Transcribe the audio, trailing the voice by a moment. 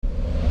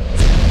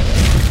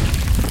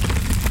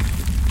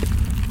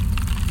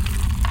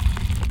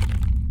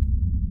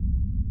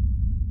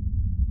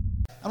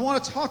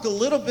want to talk a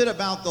little bit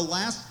about the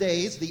last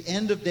days, the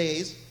end of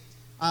days,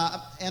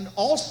 and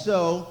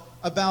also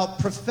about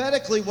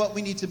prophetically what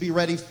we need to be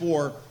ready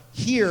for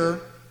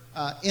here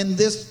in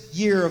this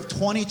year of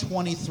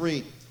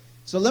 2023.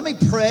 So let me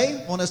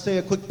pray. I want to say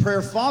a quick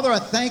prayer. Father, I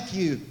thank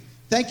you.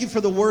 Thank you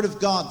for the word of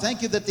God.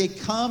 Thank you that they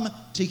come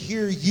to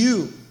hear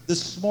you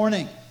this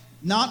morning.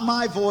 Not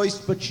my voice,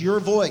 but your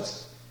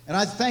voice. And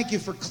I thank you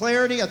for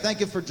clarity. I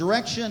thank you for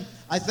direction.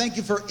 I thank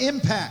you for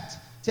impact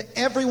to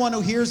everyone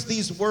who hears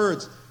these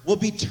words. Will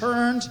be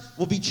turned,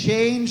 will be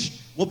changed,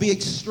 will be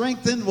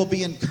strengthened, will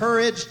be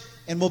encouraged,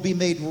 and will be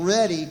made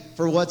ready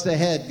for what's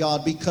ahead,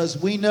 God,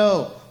 because we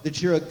know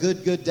that you're a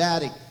good, good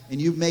daddy, and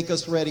you make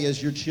us ready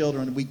as your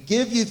children. We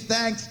give you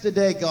thanks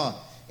today, God,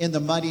 in the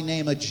mighty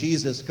name of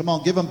Jesus. Come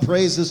on, give him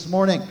praise this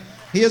morning.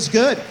 He is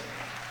good.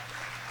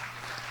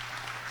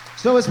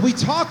 So as we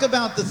talk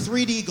about the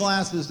 3D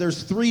glasses,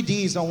 there's 3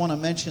 Ds I want to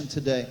mention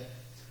today.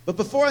 But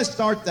before I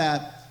start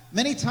that,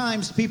 many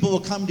times people will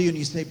come to you and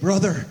you say,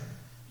 brother,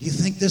 do you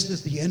think this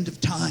is the end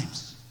of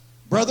times?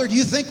 Brother, do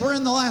you think we're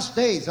in the last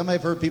days? I may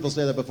have heard people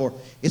say that before.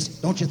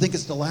 Don't you think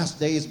it's the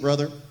last days,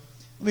 brother?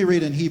 Let me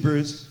read in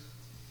Hebrews.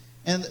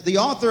 And the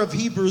author of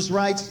Hebrews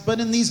writes, but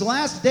in these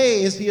last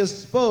days he has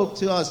spoke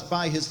to us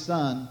by his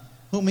Son,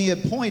 whom he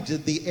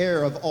appointed the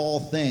heir of all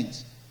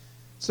things.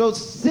 So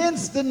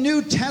since the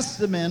New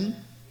Testament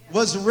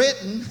was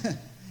written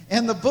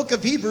and the book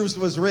of Hebrews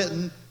was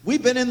written,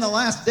 we've been in the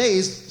last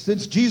days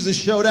since Jesus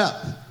showed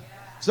up.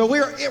 So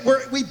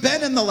we've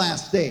been in the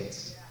last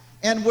days.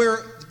 And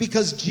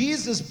because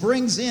Jesus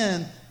brings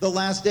in the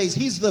last days.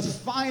 He's the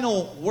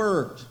final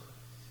word.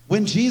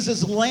 When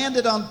Jesus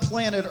landed on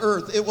planet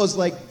Earth, it was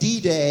like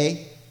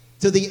D-Day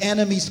to the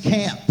enemy's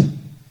camp.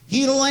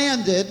 He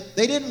landed.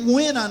 They didn't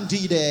win on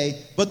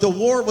D-Day, but the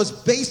war was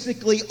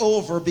basically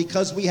over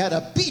because we had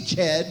a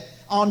beachhead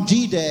on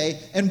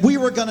D-Day, and we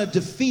were going to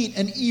defeat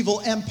an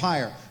evil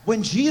empire.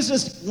 When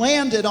Jesus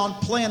landed on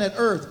planet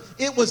Earth,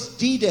 it was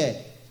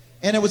D-Day.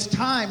 And it was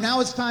time. Now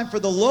it's time for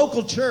the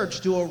local church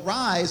to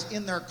arise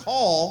in their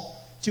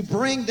call to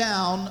bring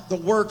down the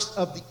works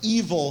of the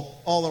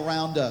evil all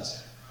around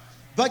us.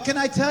 But can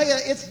I tell you,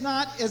 it's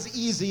not as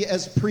easy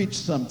as preached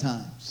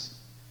sometimes.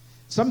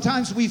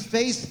 Sometimes we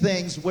face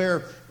things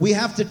where we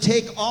have to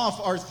take off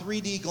our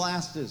 3D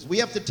glasses. We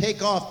have to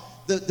take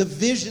off the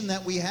vision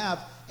that we have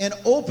and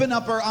open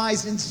up our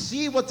eyes and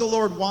see what the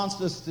Lord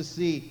wants us to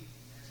see.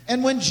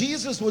 And when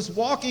Jesus was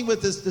walking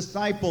with his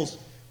disciples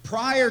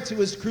prior to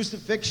his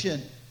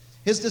crucifixion,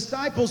 his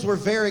disciples were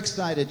very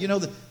excited. You know,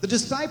 the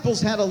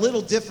disciples had a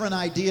little different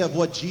idea of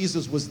what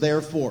Jesus was there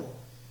for.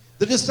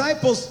 The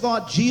disciples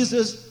thought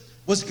Jesus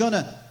was going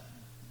to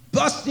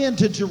bust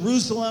into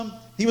Jerusalem.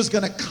 He was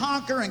going to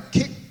conquer and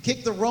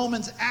kick the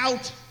Romans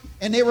out,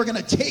 and they were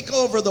going to take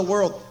over the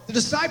world. The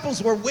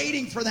disciples were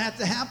waiting for that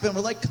to happen.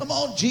 We're like, come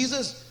on,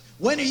 Jesus,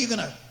 when are you going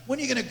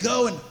to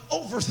go and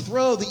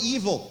overthrow the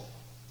evil?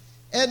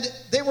 And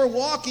they were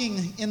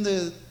walking in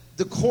the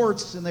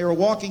courts, and they were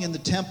walking in the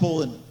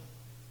temple,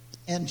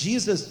 and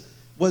Jesus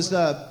was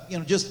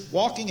just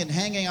walking and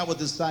hanging out with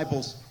his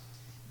disciples.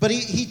 But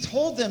he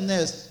told them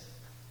this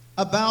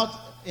about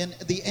in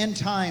the end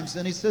times,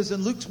 and he says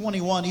in Luke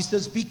 21, he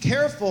says, be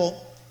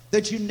careful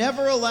that you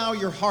never allow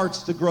your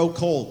hearts to grow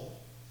cold.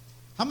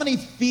 How many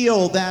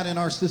feel that in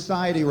our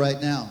society right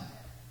now?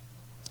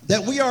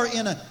 That we are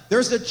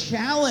there's a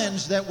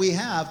challenge that we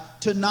have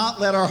to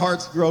not let our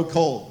hearts grow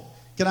cold.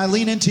 Can I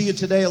lean into you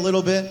today a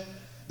little bit?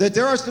 That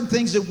there are some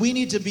things that we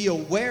need to be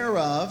aware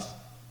of,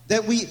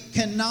 that we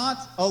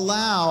cannot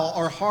allow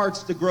our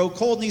hearts to grow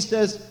cold. And he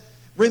says,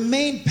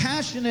 remain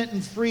passionate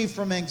and free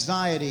from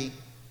anxiety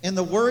and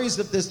the worries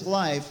of this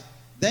life,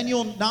 then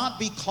you'll not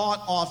be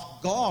caught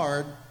off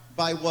guard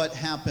by what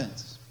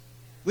happens.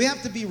 We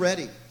have to be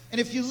ready. And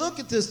if you look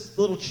at this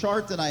little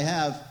chart that I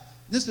have,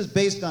 this is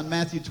based on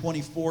Matthew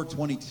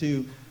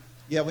 24:22.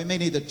 Yeah, we may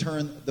need to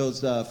turn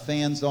those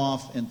fans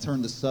off and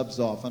turn the subs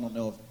off. I don't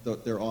know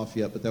if they're off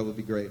yet, but that would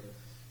be great.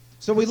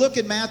 So we look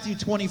at Matthew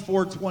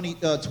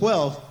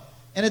 24:12,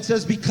 and it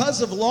says,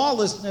 because of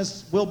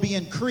lawlessness will be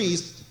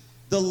increased,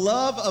 the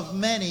love of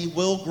many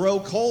will grow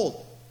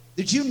cold.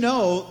 Did you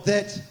know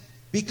that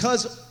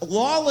because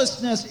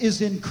lawlessness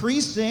is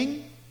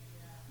increasing,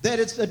 that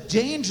it's a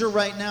danger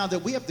right now that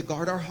we have to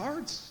guard our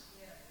hearts?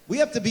 We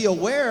have to be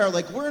aware,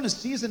 like we're in a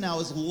season now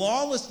as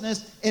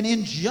lawlessness and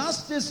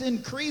injustice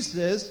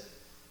increases.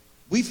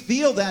 We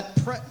feel that.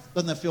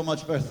 Doesn't that feel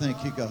much better?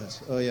 Thank you,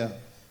 guys. Oh, yeah.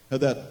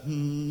 Had that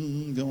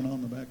going on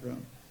in the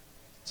background.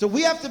 So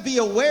we have to be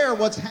aware of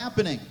what's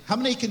happening. How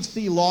many can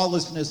see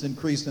lawlessness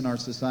increase in our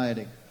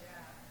society?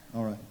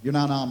 All right. You're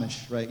not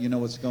Amish, right? You know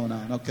what's going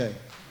on. Okay.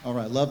 All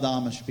right. Love the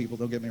Amish people.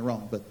 Don't get me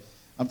wrong. But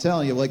I'm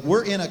telling you, like,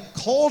 we're in a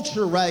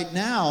culture right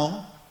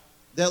now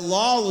that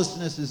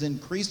lawlessness is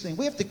increasing.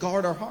 We have to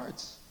guard our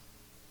hearts.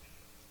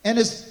 And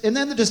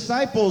then the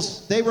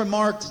disciples,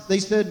 they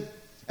said,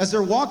 as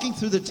they're walking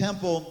through the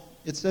temple,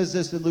 it says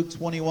this in Luke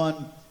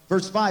 21,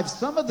 verse 5,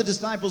 some of the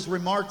disciples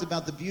remarked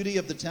about the beauty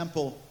of the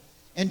temple.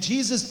 And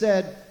Jesus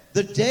said,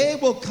 the day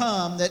will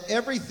come that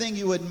everything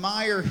you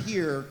admire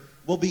here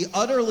will be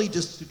utterly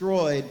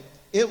destroyed.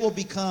 It will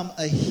become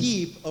a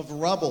heap of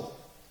rubble.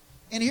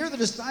 And here the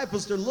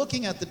disciples, they're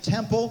looking at the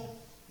temple.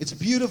 It's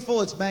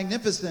beautiful, it's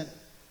magnificent.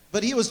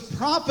 But he was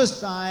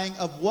prophesying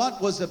of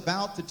what was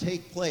about to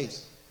take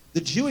place.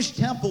 The Jewish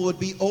temple would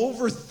be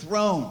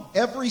overthrown.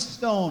 Every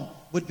stone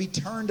would be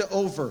turned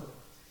over.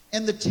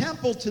 And the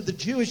temple to the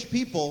Jewish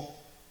people,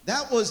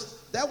 that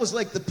was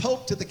like the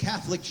Pope to the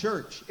Catholic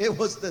Church. It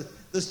was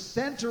the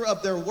center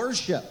of their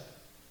worship.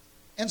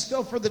 And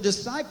so for the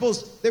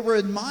disciples, they were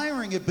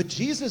admiring it. But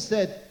Jesus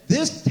said,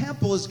 this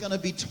temple is going to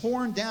be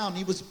torn down.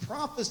 He was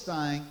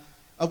prophesying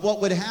of what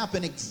would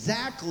happen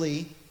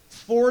exactly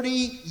 40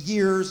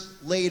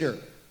 years later.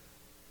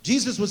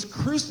 Jesus was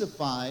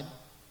crucified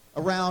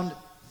around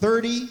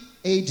 30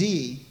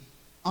 AD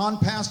on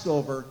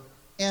Passover,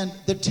 and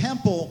the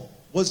temple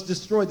was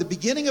destroyed. The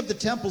beginning of the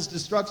temple's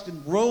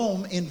destruction,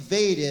 Rome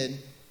invaded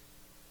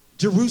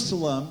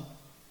Jerusalem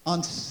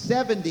on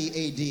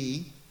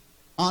 70 AD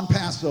on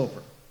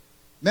Passover.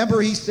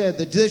 Remember, he said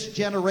that this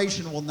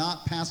generation will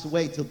not pass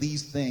away till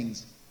these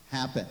things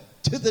happen.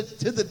 To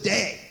the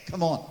day.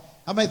 Come on.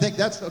 How many think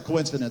that's a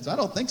coincidence? I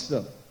don't think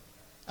so.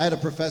 I had a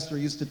professor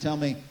who used to tell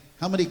me,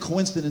 how many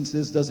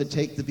coincidences does it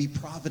take to be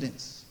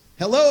providence?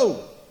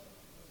 Hello.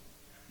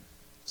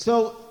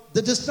 So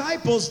the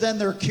disciples, then,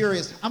 they're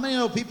curious. How many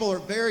know people are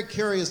very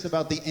curious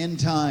about the end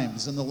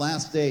times and the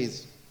last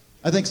days?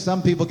 I think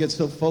some people get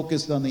so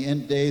focused on the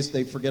end days,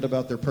 they forget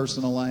about their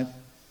personal life.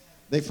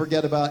 They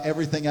forget about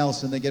everything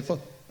else, and they get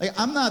focused. Like,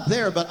 I'm not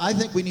there, but I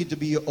think we need to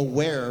be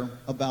aware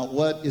about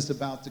what is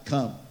about to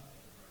come.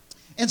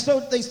 And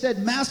so they said,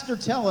 Master,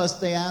 tell us,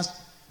 they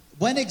asked,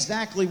 when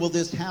exactly will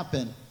this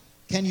happen?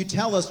 Can you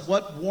tell us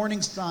what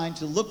warning sign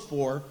to look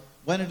for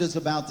when it is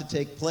about to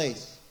take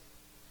place?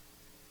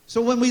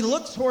 So when we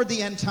look toward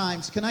the end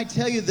times, can I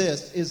tell you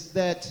this, is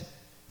that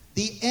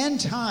the end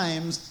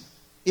times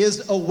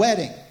is a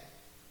wedding.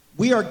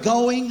 We are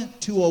going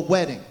to a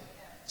wedding.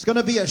 It's going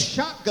to be a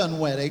shotgun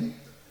wedding,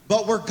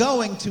 but we're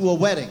going to a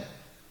wedding.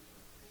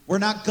 We're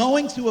not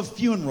going to a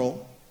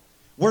funeral.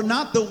 We're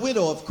not the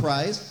widow of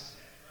Christ.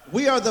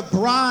 We are the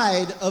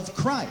bride of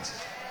Christ.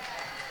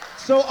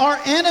 So our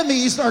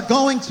enemies are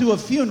going to a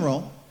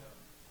funeral,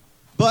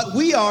 but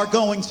we are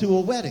going to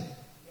a wedding.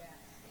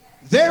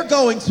 They're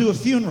going to a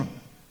funeral.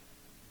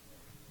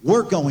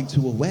 We're going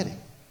to a wedding.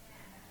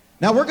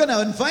 Now, we're going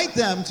to invite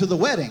them to the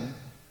wedding,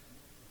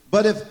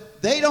 but if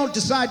they don't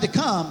decide to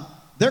come,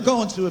 they're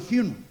going to a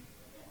funeral.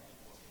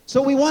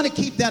 So we want to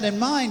keep that in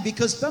mind,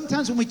 because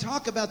sometimes when we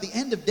talk about the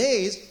end of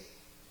days,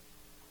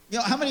 you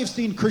know, how many have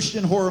seen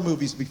Christian horror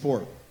movies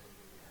before?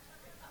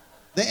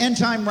 The end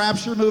time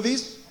rapture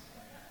movies?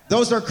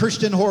 Those are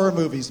Christian horror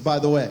movies, by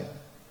the way.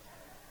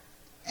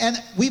 And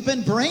we've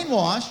been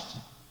brainwashed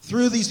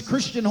through these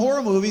Christian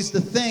horror movies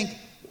to think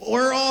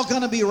we're all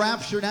going to be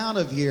raptured out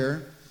of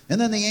here, and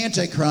then the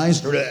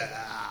Antichrist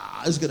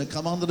is going to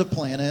come onto the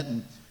planet.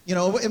 And, you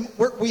know,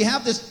 we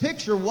have this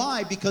picture.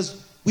 Why?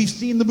 Because we've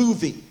seen the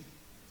movie.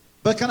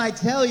 But can I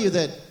tell you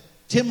that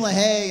Tim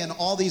LaHaye and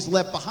all these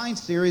Left Behind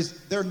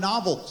series, they're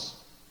novels.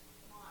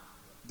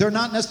 They're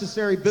not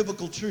necessarily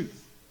biblical truth.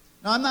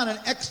 Now, I'm not an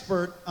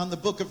expert on the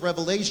book of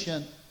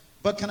Revelation,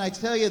 but can I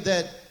tell you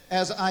that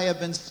as I have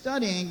been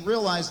studying,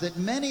 realize that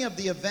many of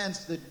the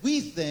events that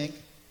we think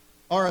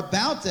are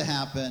about to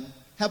happen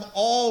have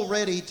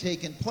already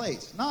taken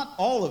place. Not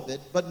all of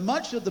it, but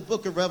much of the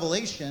book of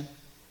Revelation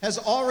has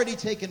already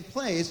taken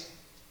place.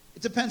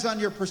 It depends on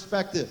your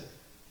perspective.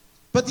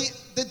 But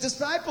the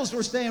disciples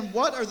were saying,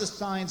 what are the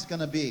signs going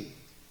to be?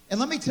 And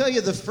let me tell you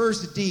the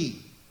first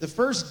D. The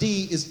first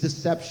D is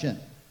deception.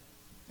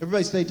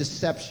 Everybody say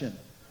deception.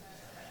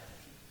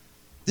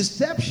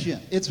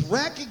 Deception. It's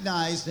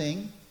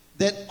recognizing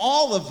that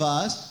all of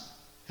us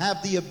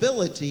have the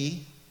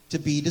ability to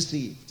be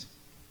deceived.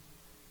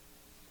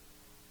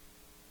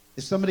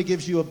 If somebody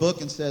gives you a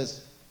book and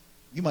says,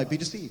 you might be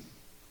deceived.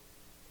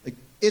 Like,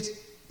 it's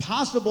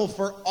possible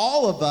for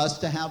all of us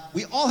to have,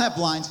 we all have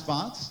blind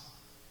spots.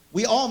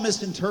 We all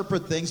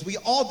misinterpret things. We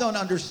all don't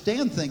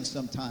understand things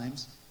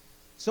sometimes.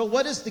 So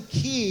what is the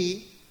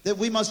key that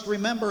we must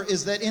remember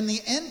is that in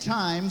the end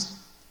times,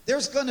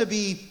 there's going to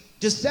be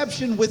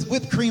deception with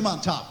whipped cream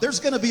on top. There's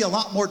going to be a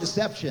lot more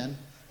deception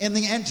in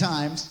the end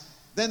times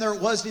than there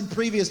was in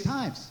previous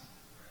times.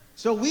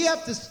 So we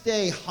have to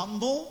stay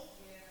humble.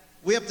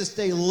 We have to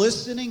stay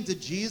listening to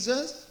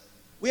Jesus.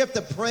 We have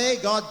to pray,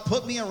 God,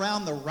 put me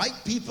around the right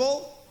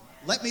people.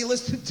 Let me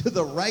listen to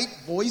the right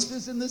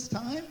voices in this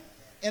time.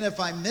 And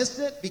if I miss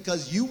it,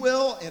 because you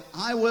will and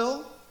I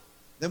will,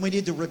 then we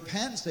need to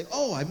repent and say,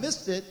 oh, I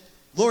missed it.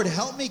 Lord,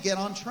 help me get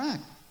on track.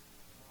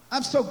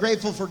 I'm so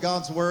grateful for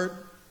God's word.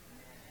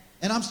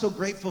 And I'm so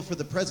grateful for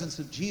the presence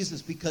of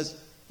Jesus,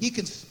 because he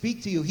can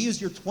speak to you. He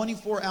is your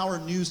 24-hour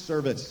news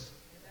service.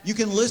 You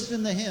can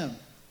listen to him.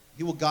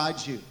 He will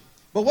guide you.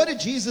 But what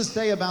did Jesus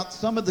say about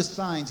some of the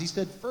signs? He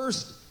said,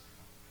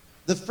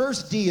 the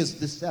first D is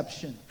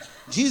deception.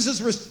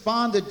 Jesus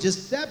responded,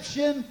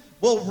 deception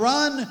will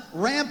run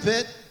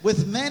rampant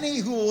with many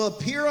who will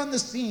appear on the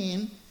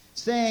scene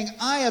saying,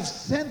 I have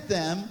sent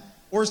them,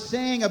 or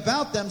saying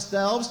about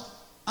themselves,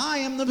 I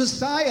am the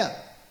Messiah.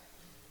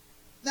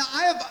 Now,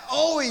 I have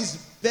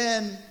always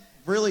been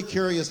really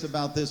curious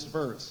about this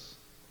verse.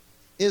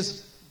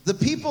 Is the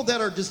people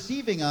that are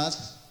deceiving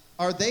us,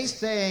 are they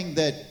saying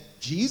that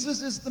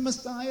Jesus is the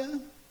Messiah?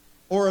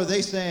 Or are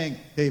they saying,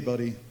 hey,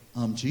 buddy,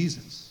 I'm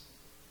Jesus?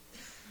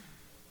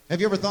 Have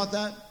you ever thought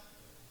that?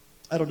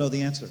 I don't know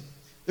the answer.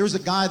 There was a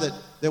guy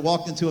that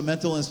walked into a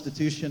mental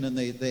institution, and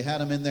they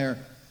had him in there,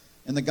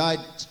 and the guy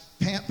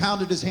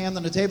pounded his hand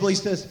on the table. He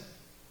says,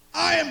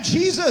 I am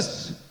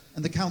Jesus.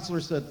 And the counselor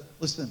said,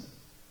 listen,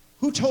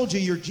 who told you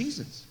you're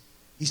Jesus?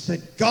 He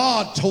said,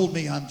 God told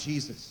me I'm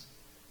Jesus.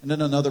 And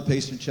then another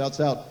patient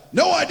shouts out,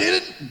 no, I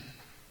didn't.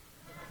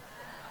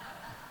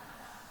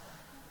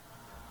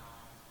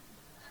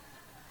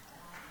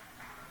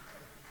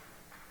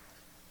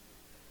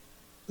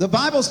 The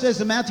Bible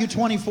says in Matthew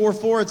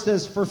 24:4, it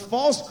says, for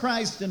false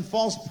Christs and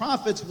false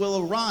prophets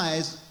will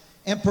arise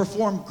and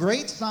perform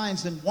great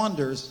signs and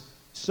wonders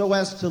so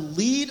as to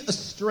lead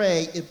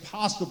astray, if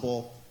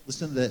possible,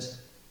 listen to this,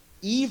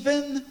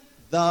 even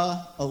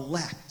the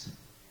elect.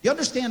 You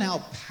understand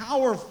how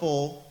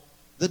powerful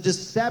the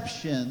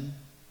deception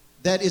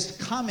that is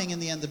coming in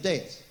the end of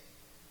days?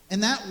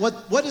 And that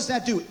what does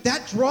that do?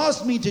 That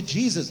draws me to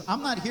Jesus.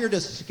 I'm not here to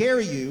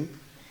scare you.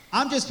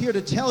 I'm just here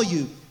to tell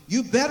you,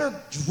 you better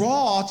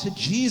draw to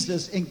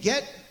Jesus and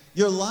get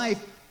your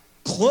life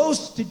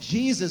close to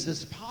Jesus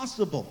as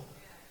possible.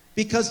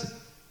 Because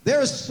there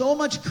is so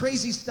much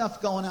crazy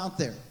stuff going out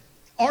there.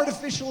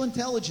 Artificial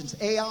intelligence,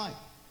 AI.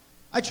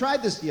 I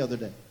tried this the other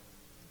day.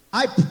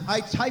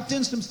 I typed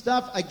in some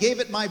stuff. I gave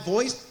it my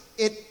voice.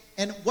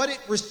 And what it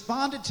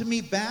responded to me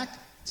back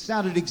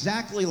sounded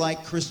exactly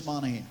like Chris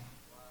Monahan.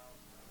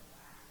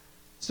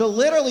 So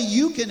literally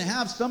you can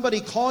have somebody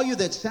call you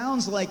that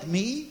sounds like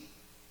me,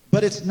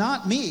 but it's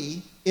not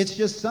me. It's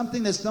just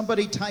something that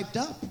somebody typed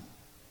up.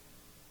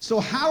 So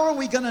how are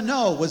we going to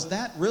know, was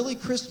that really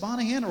Chris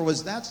Monahan, or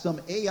was that some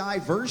AI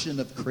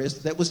version of Chris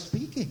that was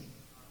speaking?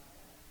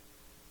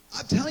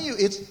 I'm telling you,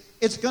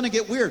 it's going to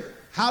get weird.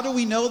 How do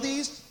we know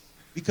these?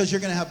 Because you're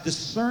going to have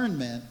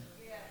discernment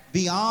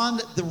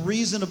beyond the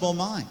reasonable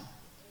mind.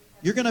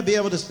 You're going to be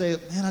able to say,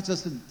 man,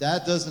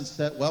 that doesn't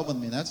set well with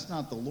me. That's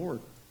not the Lord.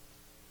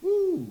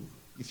 Woo.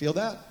 You feel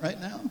that right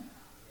now?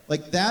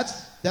 Like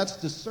that's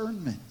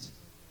discernment.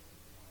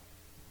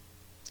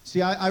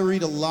 See, I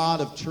read a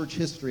lot of church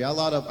history.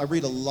 I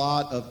read a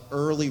lot of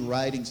early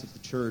writings of the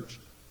church.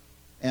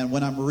 And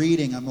when I'm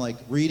reading, I'm like,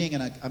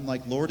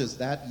 Lord, is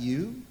that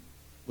you?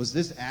 Was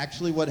this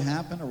actually what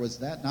happened, or was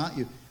that not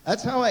you?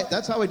 That's how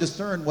I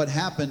discern what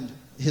happened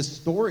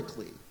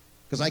historically.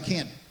 Because I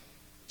can't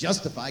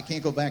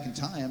go back in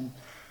time.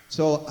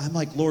 So I'm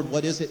like, Lord,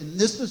 what is it? And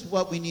this is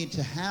what we need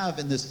to have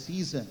in this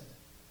season.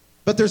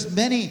 But there's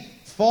many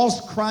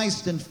false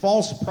Christ and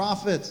false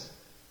prophets.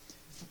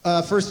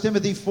 1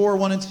 Timothy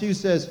 4:1-2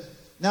 says,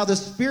 now the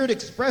Spirit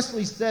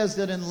expressly says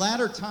that in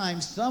latter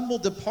times some will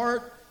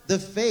depart the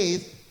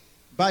faith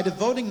by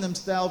devoting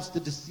themselves to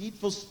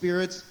deceitful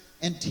spirits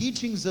and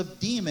teachings of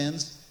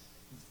demons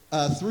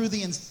through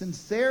the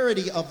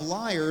insincerity of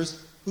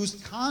liars whose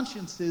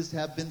consciences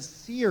have been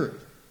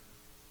seared.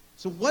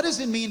 So what does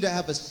it mean to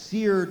have a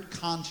seared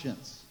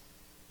conscience?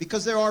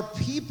 Because there are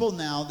people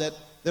now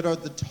that are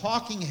the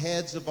talking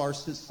heads of our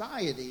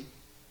society,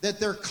 that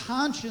their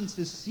conscience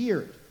is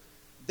seared.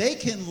 They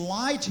can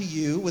lie to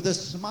you with a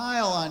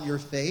smile on your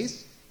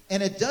face,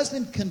 and it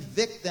doesn't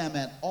convict them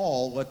at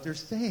all what they're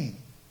saying.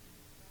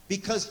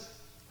 Because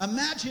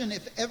imagine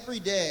if every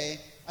day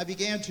I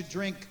began to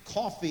drink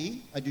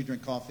coffee. I do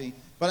drink coffee,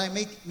 but I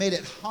made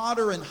it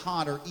hotter and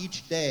hotter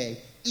each day.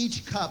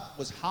 Each cup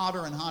was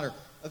hotter and hotter.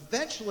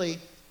 Eventually,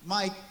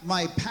 my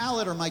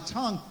palate or my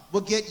tongue will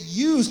get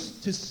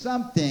used to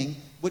something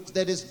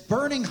that is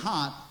burning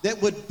hot, that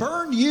would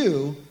burn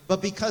you,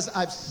 but because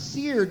I've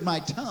seared my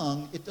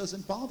tongue, it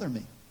doesn't bother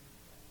me.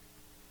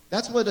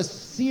 That's what a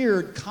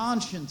seared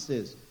conscience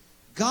is.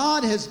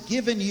 God has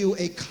given you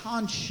a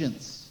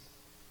conscience.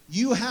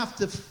 You have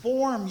to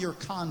form your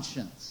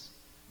conscience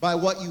by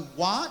what you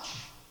watch,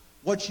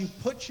 what you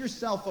put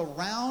yourself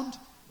around,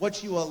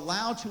 what you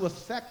allow to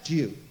affect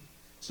you.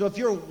 So if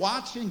you're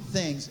watching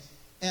things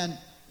and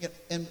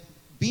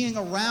being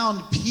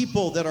around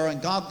people that are in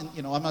God,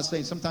 I'm not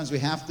saying sometimes we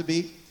have to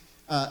be,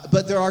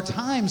 but there are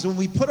times when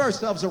we put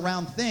ourselves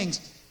around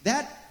things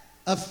that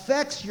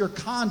affects your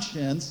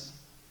conscience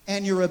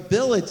and your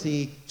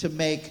ability to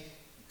make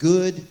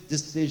good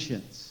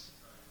decisions.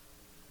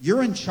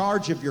 You're in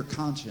charge of your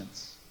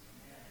conscience.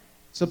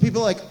 So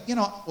people are like,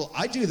 well,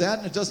 I do that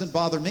and it doesn't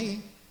bother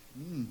me.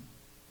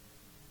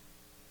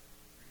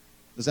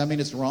 Does that mean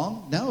it's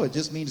wrong? No, it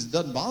just means it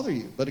doesn't bother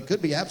you, but it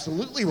could be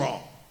absolutely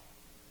wrong.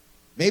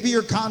 Maybe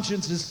your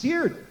conscience is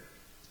seared.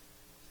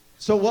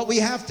 So what we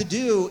have to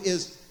do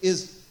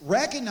is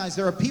recognize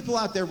there are people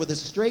out there with a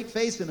straight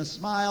face and a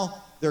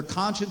smile. Their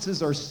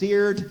consciences are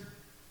seared,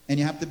 and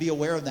you have to be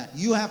aware of that.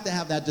 You have to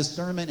have that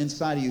discernment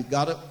inside of you.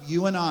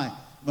 You and I'm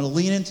going to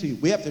lean into you.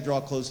 We have to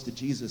draw close to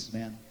Jesus,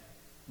 man.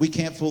 We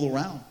can't fool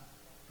around.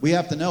 We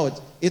have to know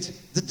it's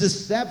the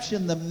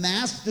deception, the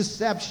mass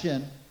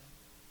deception.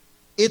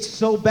 It's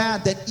so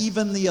bad that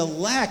even the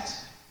elect,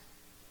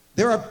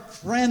 there are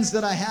friends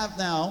that I have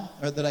now,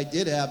 or that I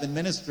did have in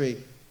ministry,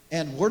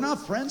 and we're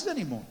not friends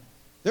anymore.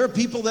 There are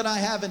people that I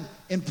have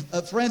in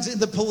friends in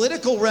the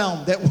political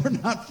realm that we're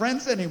not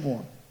friends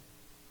anymore.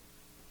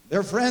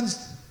 They're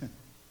friends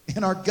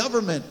in our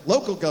government,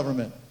 local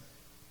government,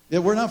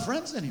 that we're not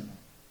friends anymore.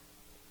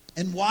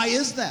 And why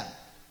is that?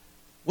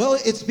 Well,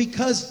 it's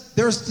because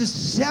there's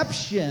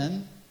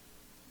deception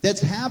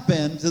that's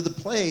happened to the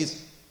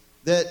place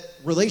that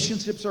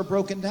relationships are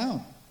broken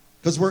down.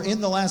 Because we're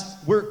in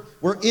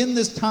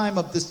this time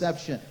of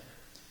deception.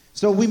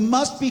 So we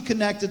must be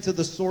connected to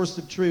the source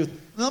of truth.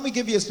 And let me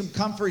give you some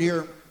comfort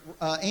here.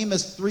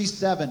 Amos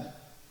 3:7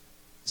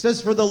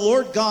 says, "For the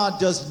Lord God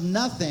does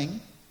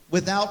nothing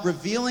without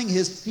revealing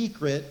his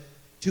secret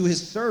to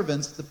his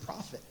servants, the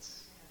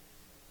prophets."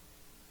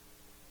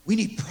 We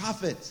need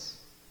prophets.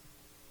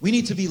 We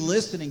need to be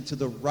listening to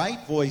the right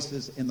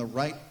voices and the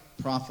right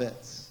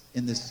prophets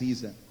in this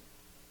season.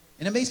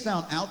 And it may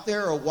sound out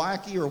there or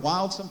wacky or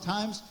wild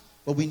sometimes,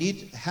 but we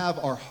need to have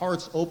our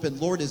hearts open.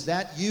 Lord, is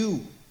that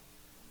you?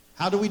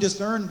 How do we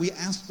discern? We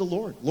ask the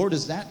Lord. Lord,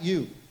 is that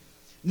you?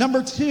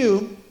 Number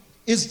 2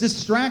 is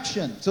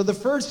distraction. So the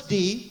first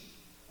D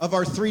of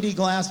our 3D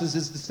glasses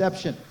is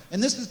deception.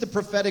 And this is the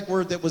prophetic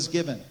word that was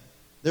given.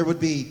 There would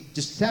be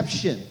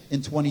deception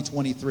in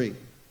 2023.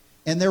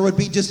 And there would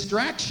be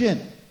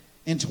distraction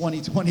in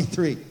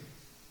 2023.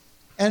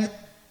 And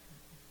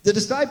the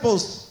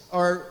disciples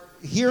are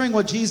hearing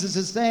what Jesus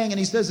is saying, and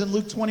he says in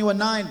Luke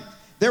 21:9,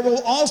 "There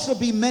will also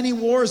be many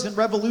wars and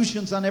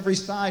revolutions on every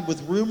side,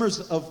 with rumors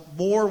of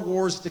more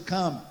wars to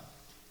come.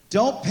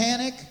 Don't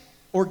panic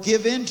or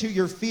give in to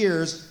your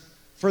fears,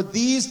 for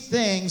these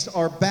things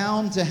are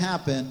bound to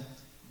happen.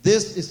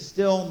 This is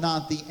still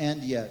not the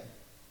end yet."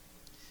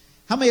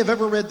 How many have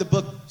ever read the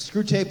book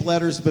Screwtape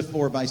Letters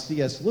before by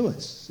C.S.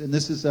 Lewis? And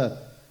this is a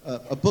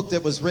book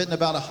that was written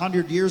about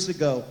 100 years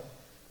ago.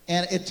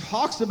 And it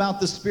talks about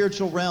the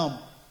spiritual realm.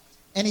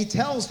 And he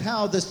tells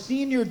how the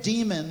senior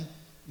demon,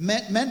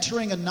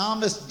 mentoring a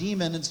novice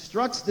demon,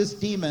 instructs this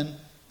demon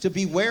to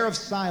beware of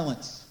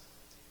silence.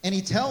 And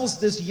he tells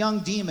this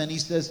young demon, he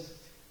says,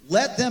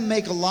 "Let them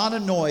make a lot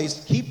of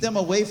noise. Keep them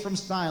away from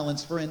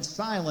silence, for in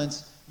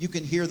silence you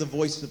can hear the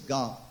voice of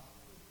God."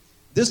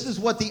 This is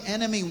what the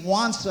enemy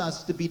wants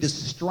us to be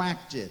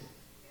distracted.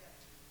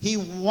 He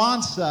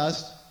wants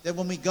us that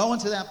when we go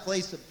into that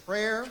place of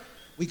prayer,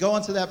 we go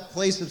into that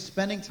place of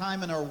spending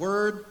time in our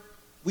word,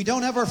 we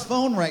don't have our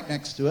phone right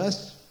next to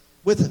us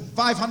with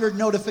 500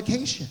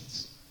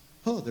 notifications.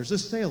 Oh, there's a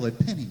sale at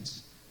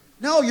Penny's.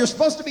 No, you're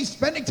supposed to be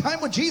spending time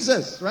with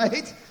Jesus,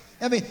 right?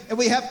 I mean, and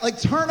we have,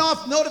 turn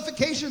off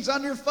notifications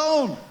on your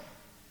phone.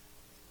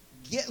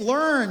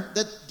 Learn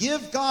that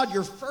give God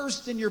your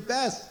first and your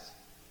best.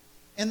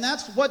 And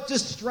that's what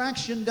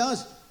distraction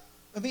does.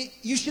 I mean,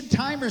 you should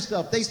time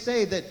yourself. They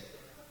say that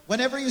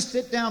whenever you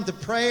sit down to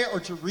pray or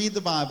to read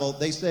the Bible,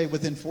 they say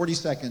within 40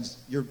 seconds,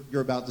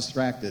 you're about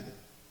distracted.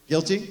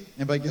 Guilty?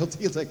 Anybody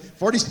guilty? It's like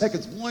 40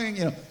 seconds,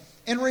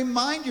 And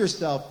remind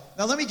yourself.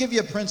 Now, let me give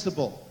you a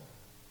principle.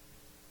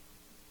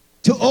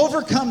 To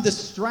overcome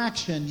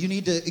distraction, you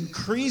need to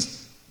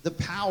increase the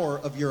power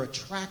of your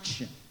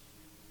attraction.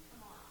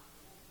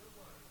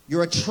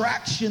 Your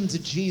attraction to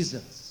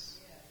Jesus.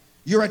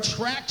 Your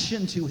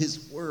attraction to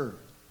his word.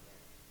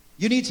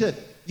 You need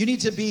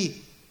to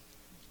be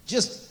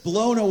just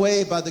blown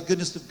away by the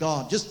goodness of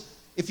God. Just,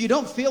 if you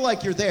don't feel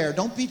like you're there,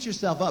 don't beat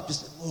yourself up.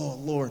 Just, "Oh,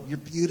 Lord, you're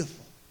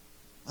beautiful.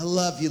 I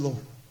love you,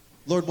 Lord.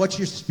 Lord, what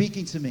you're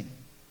speaking to me.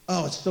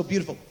 Oh, it's so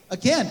beautiful."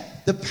 Again,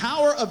 the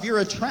power of your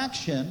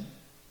attraction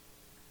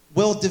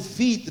will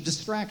defeat the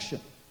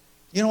distraction.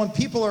 When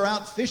people are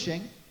out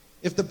fishing,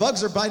 if the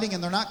bugs are biting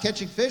and they're not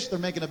catching fish, they're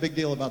making a big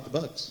deal about the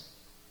bugs.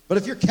 But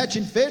if you're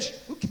catching fish,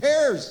 who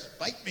cares?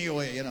 Bite me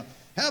away,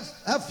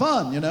 Have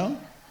fun,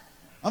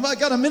 I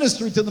got a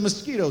ministry to the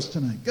mosquitoes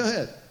tonight. Go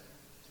ahead.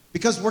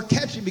 Because we're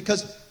catching,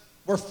 because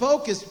we're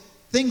focused,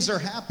 things are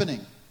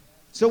happening.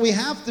 So we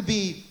have to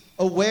be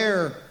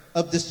aware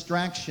of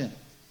distraction.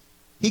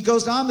 He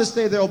goes on to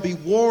say there will be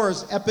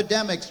wars,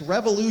 epidemics,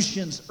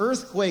 revolutions,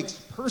 earthquakes,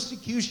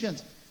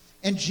 persecutions.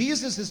 And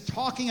Jesus is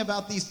talking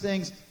about these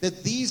things,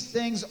 that these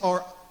things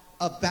are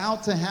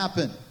about to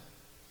happen.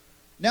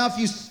 Now, if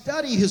you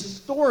study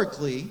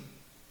historically,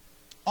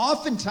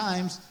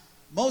 oftentimes,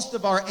 most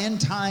of our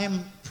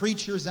end-time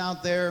preachers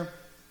out there,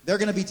 they're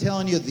going to be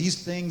telling you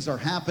these things are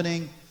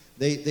happening.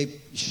 They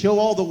show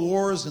all the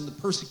wars and the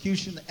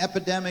persecution, the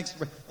epidemics.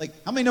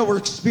 How many know we're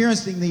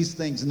experiencing these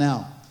things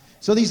now?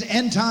 So these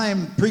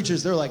end-time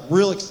preachers, they're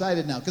real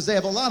excited now because they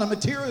have a lot of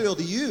material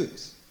to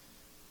use.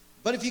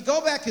 But if you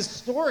go back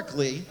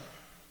historically,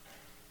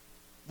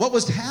 what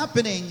was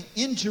happening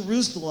in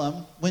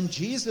Jerusalem when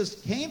Jesus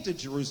came to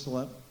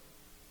Jerusalem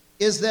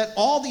is that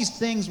all these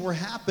things were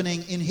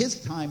happening in his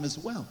time as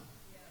well.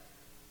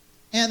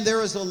 And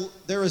there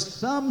is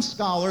some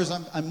scholars,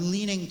 I'm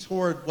leaning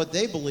toward what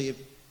they believe,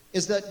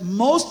 is that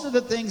most of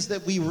the things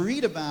that we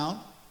read about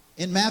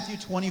in Matthew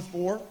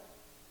 24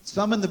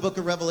 some in the book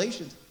of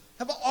Revelation,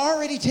 have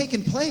already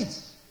taken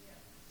place.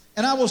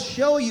 And I will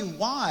show you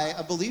why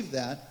I believe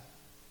that.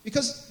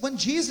 Because when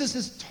Jesus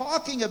is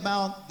talking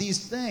about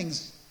these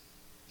things,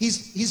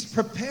 he's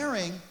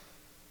preparing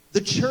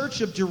the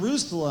church of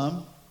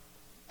Jerusalem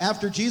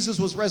after Jesus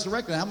was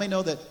resurrected. How many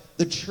know that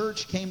the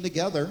church came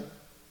together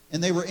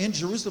and they were in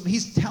Jerusalem?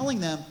 He's telling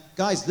them,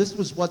 guys, this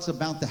was what's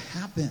about to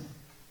happen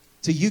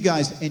to you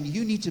guys, and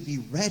you need to be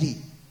ready.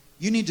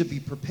 You need to be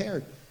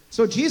prepared.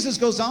 So Jesus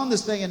goes on to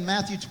say in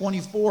Matthew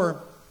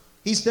 24,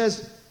 he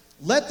says,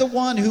 let the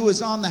one who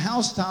is on the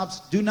housetops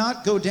do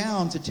not go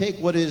down to take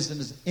what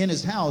is in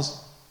his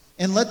house,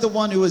 and let the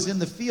one who is in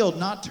the field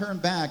not turn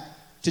back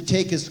to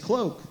take his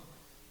cloak.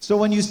 So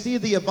when you see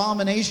the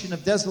abomination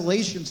of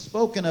desolation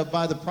spoken of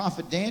by the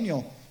prophet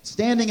Daniel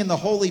standing in the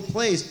holy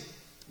place,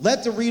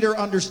 let the reader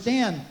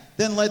understand.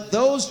 Then let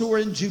those who are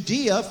in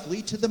Judea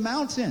flee to the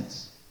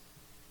mountains.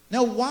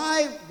 Now,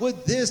 why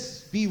would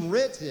this be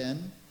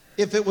written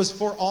if it was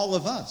for all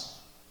of us?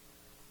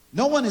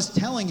 No one is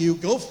telling you,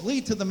 go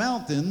flee to the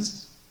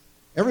mountains.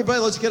 Everybody,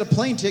 let's get a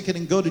plane ticket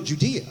and go to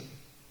Judea.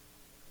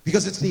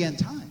 Because it's the end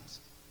times.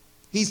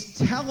 He's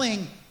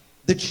telling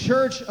the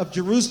church of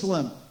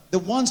Jerusalem, the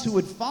ones who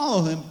would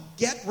follow him,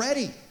 get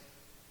ready.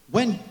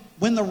 When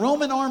the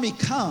Roman army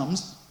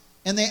comes,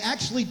 and they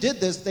actually did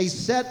this, they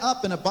set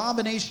up an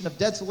abomination of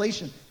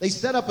desolation. They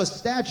set up a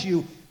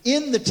statue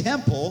in the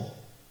temple.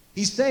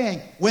 He's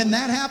saying, when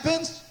that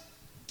happens,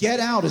 get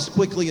out as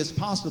quickly as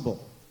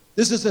possible.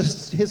 This is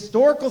a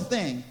historical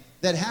thing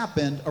that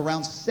happened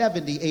around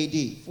 70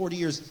 AD, 40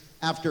 years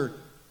after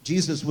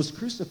Jesus was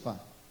crucified.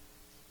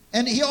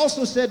 And he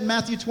also said in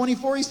Matthew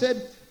 24, he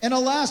said, and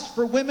alas,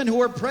 for women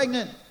who are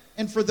pregnant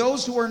and for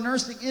those who are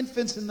nursing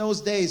infants in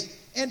those days,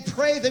 and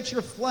pray that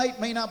your flight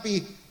may not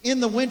be in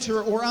the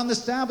winter or on the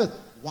Sabbath.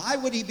 Why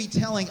would he be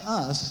telling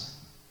us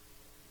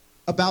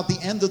about the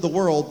end of the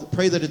world?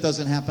 Pray that it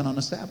doesn't happen on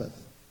a Sabbath.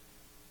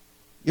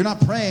 You're not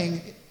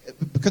praying,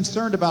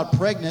 concerned about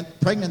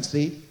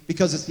pregnancy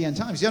because it's the end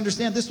times. You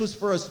understand this was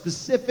for a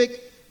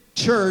specific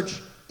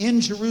church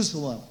in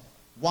Jerusalem.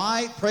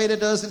 Why pray that it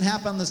doesn't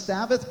happen on the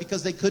Sabbath?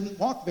 Because they couldn't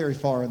walk very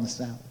far on the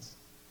Sabbath.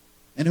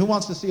 And who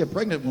wants to see a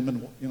pregnant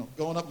woman,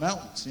 going up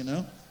mountains,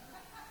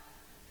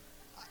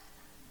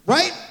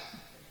 Right?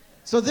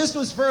 So this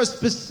was for a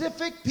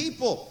specific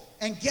people.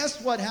 And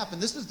guess what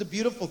happened? This is the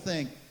beautiful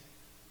thing.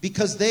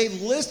 Because they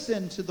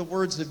listened to the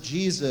words of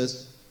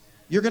Jesus,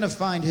 you're going to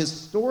find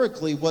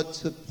historically what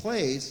took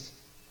place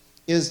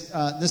is,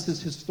 this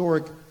is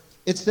historic.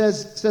 It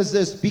says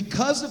this,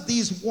 because of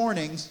these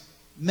warnings,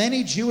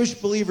 many Jewish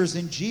believers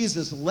in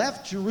Jesus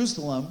left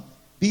Jerusalem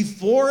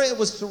before it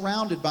was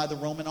surrounded by the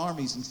Roman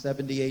armies in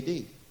 70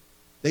 AD.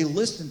 They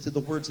listened to the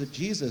words of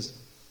Jesus.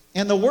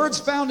 And the words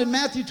found in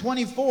Matthew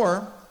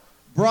 24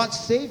 brought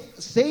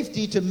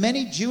safety to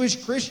many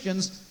Jewish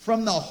Christians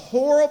from the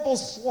horrible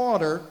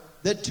slaughter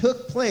that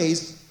took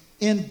place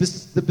in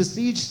the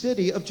besieged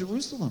city of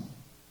Jerusalem.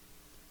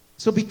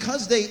 So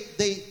because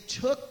they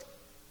took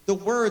the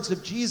words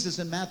of Jesus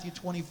in Matthew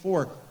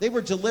 24, they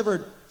were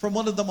delivered from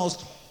one of the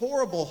most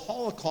horrible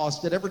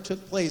holocausts that ever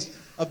took place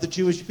of the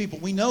Jewish people.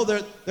 We know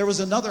there was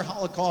another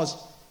Holocaust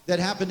that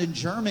happened in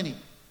Germany,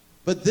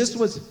 but this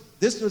was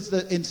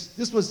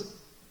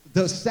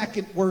the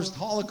second worst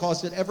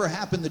Holocaust that ever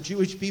happened to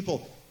Jewish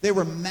people. They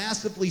were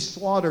massively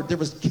slaughtered. There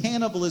was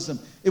cannibalism.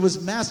 It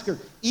was massacre.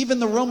 Even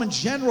the Roman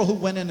general who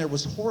went in there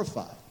was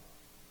horrified.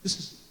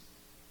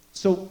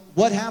 So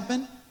what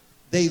happened?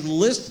 They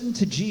listened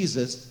to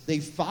Jesus. They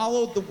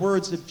followed the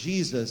words of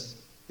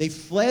Jesus. They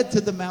fled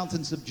to the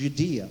mountains of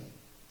Judea,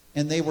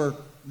 and they were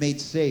made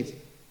safe.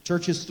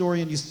 Church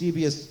historian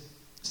Eusebius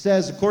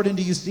says, according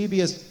to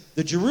Eusebius,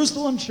 the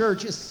Jerusalem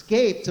church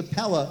escaped to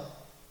Pella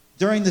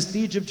during the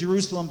siege of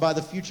Jerusalem by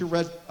the future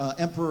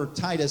Emperor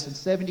Titus in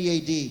 70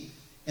 AD,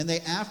 and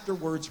they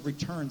afterwards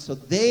returned. So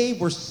they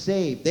were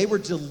saved. They were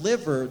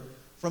delivered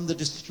from the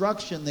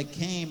destruction that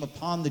came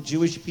upon the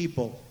Jewish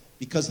people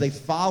because they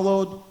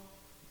followed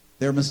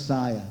their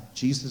Messiah,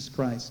 Jesus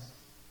Christ.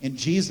 And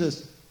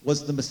Jesus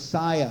was the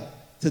Messiah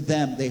to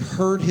them. They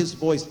heard his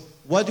voice.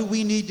 What do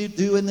we need to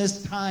do in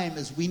this time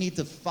is we need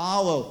to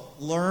follow,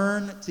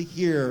 learn to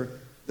hear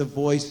the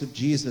voice of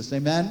Jesus.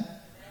 Amen?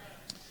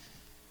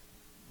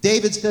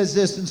 David says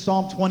this in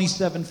Psalm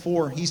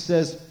 27:4. He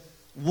says,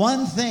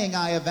 one thing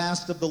I have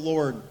asked of the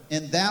Lord,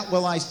 and that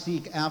will I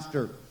seek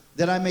after,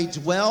 that I may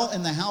dwell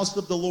in the house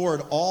of the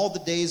Lord all the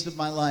days of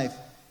my life,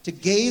 to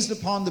gaze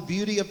upon the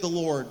beauty of the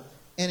Lord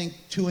and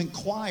to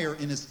inquire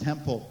in his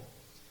temple.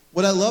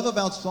 What I love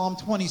about Psalm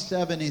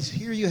 27 is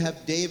here you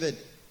have David.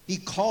 He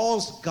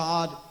calls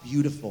God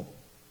beautiful.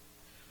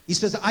 He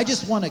says, I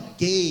just want to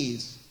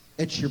gaze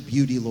at your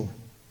beauty, Lord.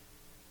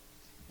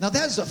 Now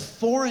that's a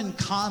foreign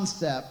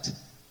concept.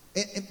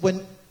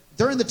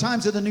 During the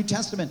times of the New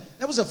Testament,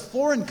 that was a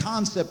foreign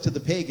concept to the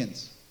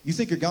pagans. You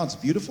think your God's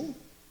beautiful?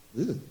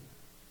 Ugh.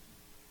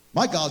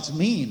 My God's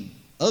mean,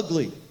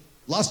 ugly,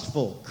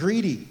 lustful,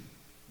 greedy,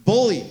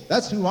 bully.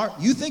 That's who are.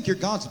 You think your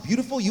God's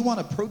beautiful? You want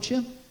to approach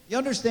him? You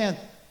understand,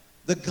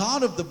 the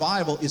God of the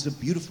Bible is a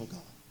beautiful God.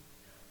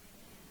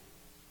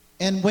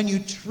 And when you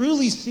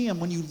truly see him,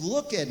 when you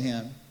look at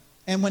him,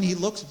 and when he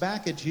looks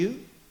back at you,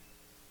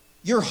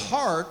 your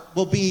heart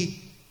will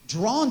be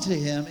drawn to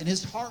him, and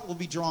his heart will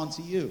be drawn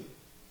to you.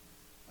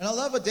 And I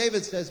love what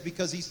David says,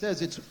 because he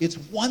says it's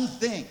one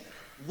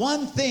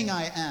thing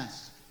I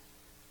ask.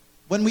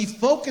 When we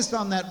focus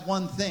on that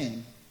one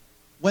thing,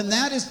 when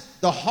that is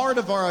the heart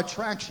of our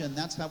attraction,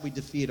 that's how we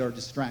defeat our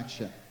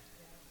distraction.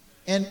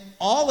 And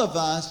all of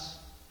us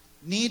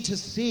need to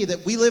see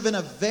that we live in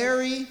a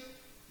very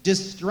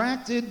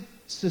distracted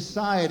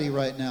society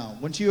right now.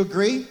 Wouldn't you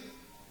agree?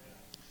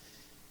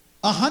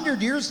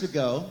 100 years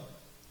ago,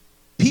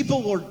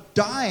 people were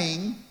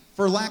dying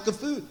for lack of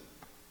food.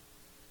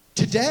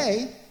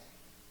 Today,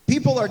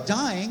 people are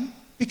dying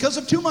because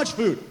of too much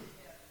food.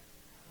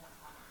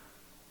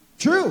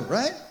 True,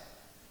 right?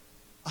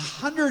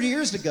 100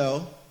 years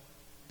ago,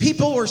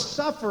 people were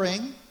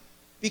suffering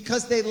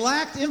because they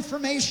lacked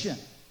information.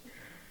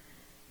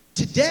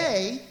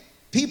 Today,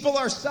 people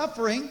are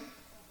suffering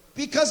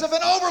because of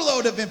an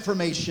overload of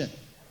information.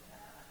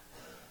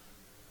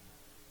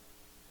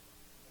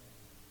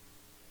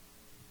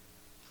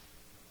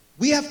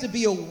 We have to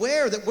be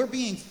aware that we're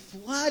being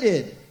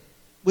flooded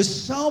with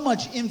so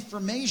much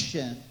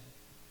information.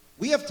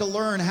 We have to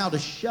learn how to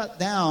shut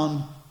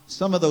down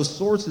some of those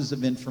sources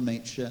of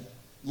information.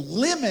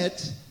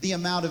 Limit the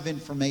amount of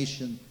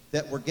information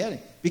that we're getting.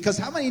 Because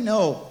how many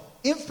know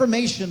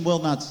information will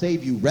not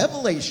save you?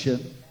 Revelation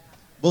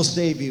will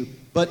save you,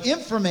 but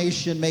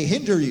information may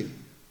hinder you.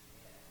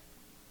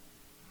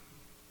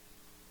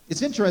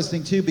 It's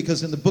interesting, too,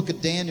 because in the book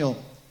of Daniel,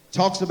 it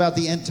talks about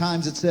the end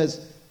times. It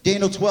says,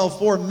 Daniel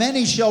 12:4,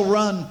 many shall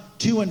run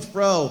to and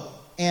fro,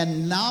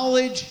 and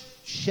knowledge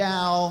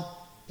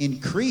shall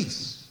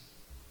increase.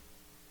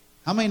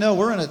 How many know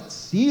we're in a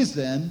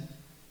season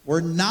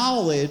where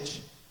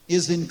knowledge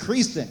is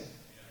increasing?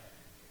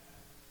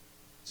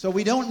 So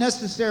we don't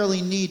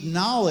necessarily need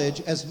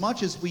knowledge as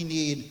much as we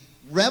need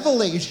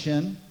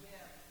revelation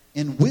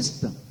and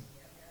wisdom.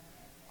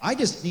 I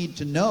just need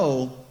to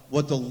know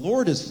what the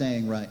Lord is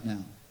saying right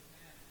now.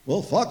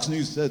 Well, Fox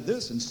News said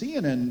this, and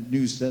CNN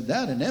News said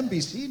that, and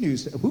NBC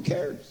News said, who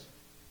cares?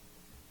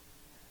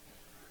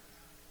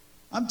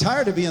 I'm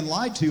tired of being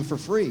lied to for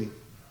free.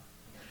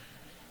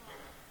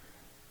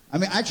 I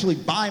mean, I actually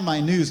buy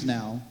my news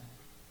now.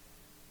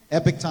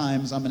 Epic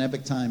Times, I'm an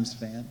Epic Times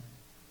fan.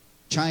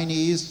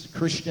 Chinese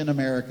Christian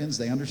Americans,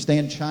 they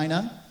understand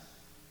China,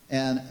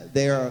 and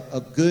they are a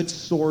good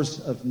source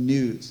of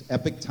news.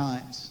 Epic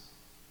Times.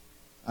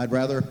 I'd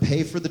rather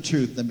pay for the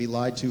truth than be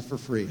lied to for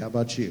free. How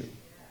about you?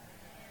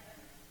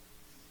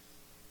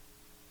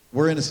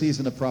 We're in a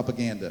season of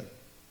propaganda.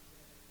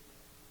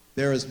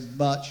 There is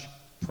much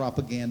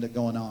propaganda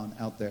going on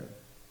out there.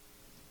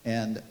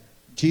 And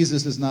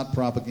Jesus is not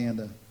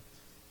propaganda.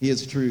 He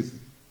is truth.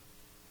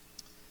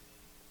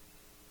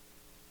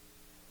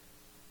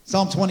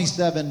 Psalm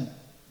 27,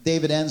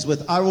 David ends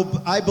with,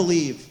 I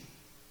believe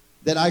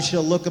that I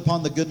shall look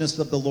upon the goodness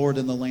of the Lord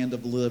in the land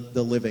of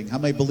the living. How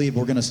many believe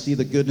we're going to see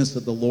the goodness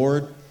of the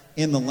Lord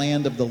in the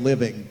land of the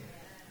living?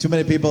 Too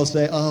many people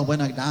say, oh,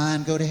 when I die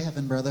and go to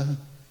heaven, brother,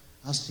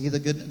 I'll see the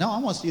goodness. No, I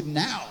want to see it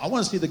now. I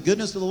want to see the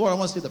goodness of the Lord. I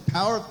want to see the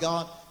power of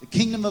God, the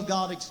kingdom of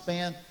God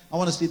expand. I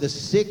want to see the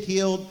sick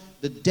healed,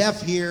 the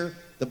deaf hear,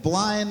 the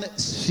blind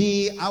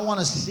see. I want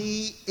to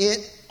see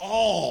it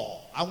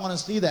all. I want to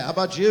see that. How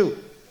about you?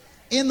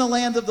 In the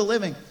land of the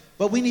living.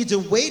 But we need to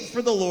wait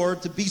for the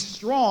Lord to be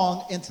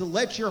strong and to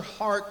let your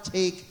heart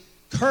take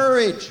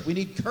courage. We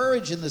need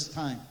courage in this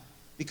time.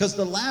 Because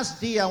the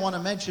last D I want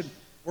to mention,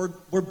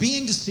 we're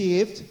being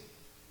deceived.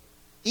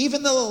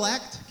 Even the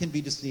elect can be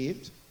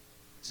deceived.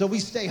 So we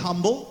stay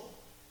humble.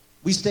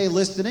 We stay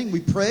listening. We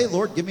pray,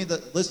 Lord,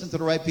 listen to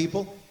the right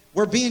people.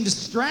 We're being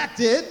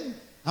distracted.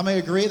 How many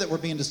agree that we're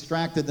being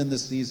distracted in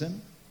this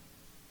season?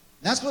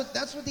 That's what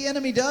the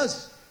enemy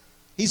does.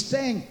 He's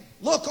saying,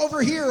 look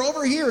over here,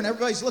 and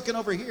everybody's looking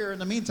over here. In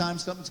the meantime,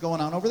 something's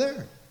going on over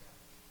there.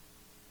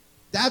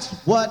 That's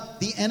what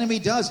the enemy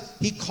does.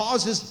 He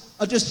causes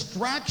a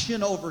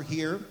distraction over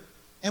here.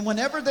 And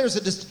whenever there's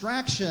a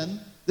distraction,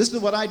 this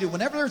is what I do.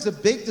 Whenever there's a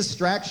big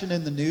distraction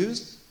in the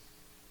news,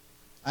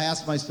 I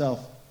ask myself,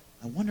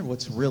 I wonder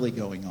what's really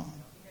going on.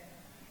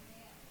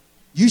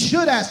 You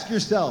should ask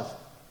yourself,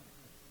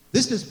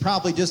 this is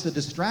probably just a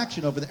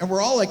distraction over there. And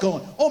we're all like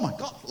going, oh my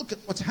God, look at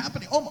what's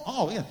happening.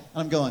 Oh yeah. And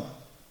I'm going,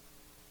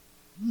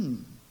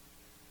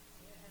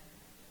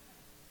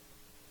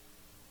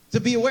 To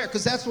be aware,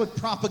 because that's what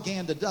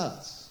propaganda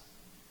does.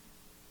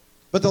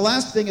 But the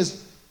last thing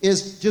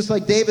is just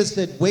like David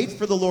said, wait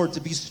for the Lord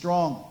to be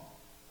strong.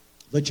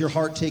 Let your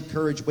heart take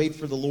courage. Wait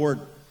for the Lord.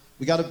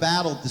 We got to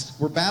battle.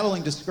 We're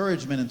battling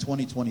discouragement in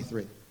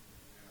 2023.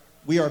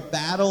 We are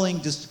battling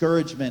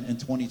discouragement in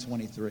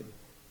 2023.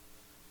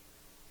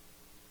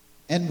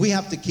 And we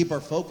have to keep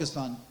our focus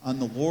on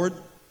the Lord.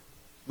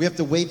 We have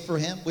to wait for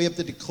him. We have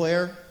to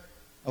declare,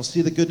 I'll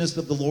see the goodness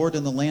of the Lord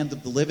in the land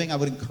of the living. I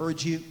would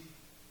encourage you,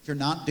 if you're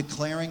not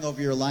declaring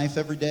over your life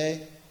every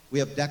day, we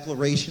have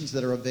declarations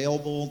that are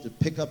available to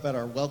pick up at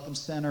our Welcome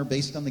Center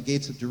based on the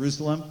gates of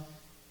Jerusalem.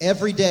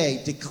 Every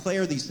day,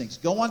 declare these things.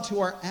 Go onto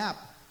our app.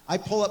 I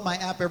pull up my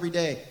app every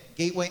day,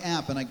 Gateway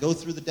app, and I go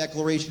through the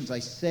declarations. I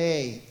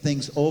say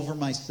things over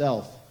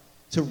myself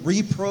to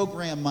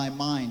reprogram my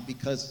mind,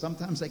 because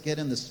sometimes I get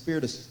in the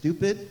spirit of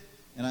stupid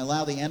and I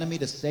allow the enemy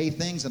to say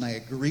things and I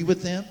agree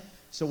with him.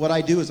 So what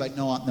I do is I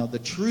know, no, the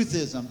truth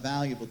is I'm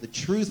valuable. The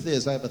truth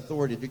is I have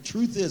authority. The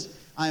truth is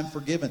I am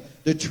forgiven.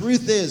 The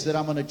truth is that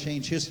I'm going to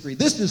change history.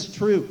 This is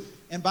true.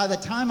 And by the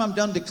time I'm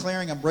done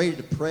declaring, I'm ready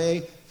to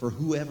pray for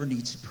whoever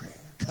needs prayer.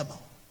 Come on.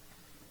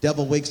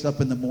 Devil wakes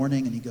up in the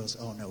morning and he goes,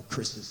 oh no,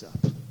 Chris is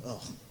up.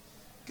 Oh,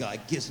 God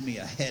gives me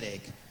a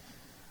headache.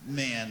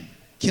 Man,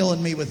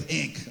 killing me with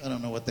ink. I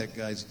don't know what that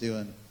guy's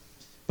doing.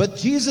 But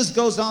Jesus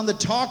goes on to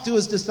talk to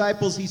his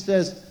disciples. He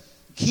says,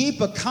 keep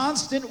a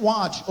constant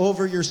watch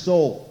over your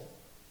soul.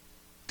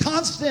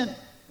 Constant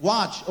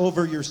watch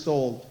over your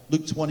soul.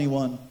 Luke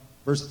 21,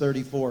 verse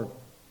 34.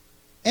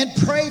 And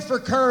pray for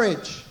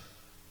courage.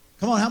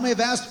 Come on, how many have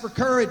asked for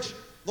courage?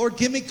 Lord,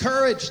 give me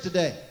courage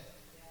today.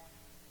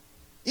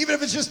 Even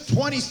if it's just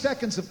 20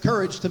 seconds of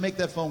courage to make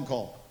that phone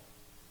call.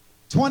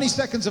 20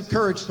 seconds of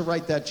courage to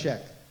write that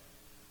check.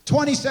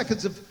 20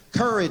 seconds of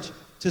courage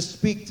to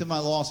speak to my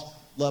lost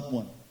loved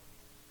one.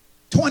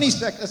 20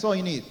 seconds, that's all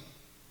you need.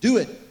 Do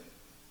it.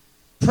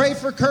 Pray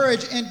for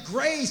courage and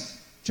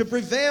grace to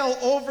prevail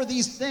over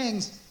these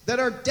things that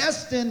are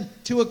destined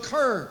to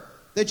occur,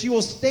 that you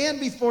will stand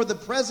before the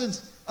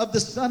presence of the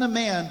Son of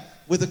Man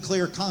with a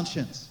clear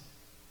conscience.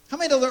 How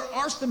many know there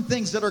are some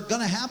things that are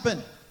going to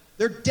happen?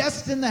 They're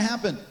destined to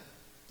happen.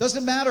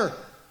 Doesn't matter.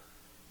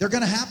 They're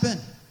going to happen.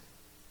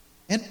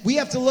 And we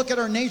have to look at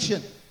our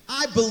nation.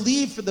 I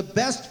believe for the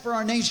best for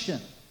our nation.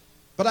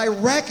 But I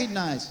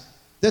recognize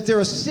that there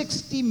are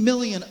 60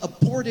 million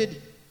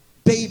aborted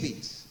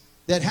babies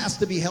that has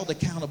to be held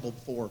accountable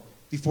for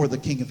before the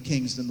King of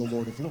Kings and the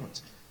Lord of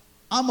Lords.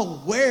 I'm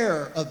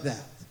aware of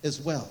that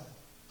as well.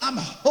 I'm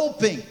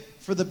hoping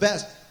for the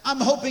best. I'm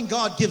hoping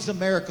God gives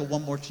America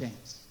one more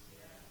chance.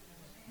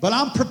 But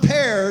I'm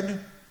prepared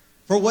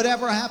for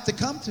whatever I have to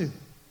come to.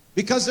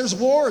 Because there's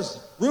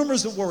wars,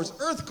 rumors of wars,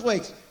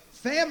 earthquakes,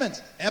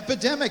 famines,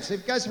 epidemics. Have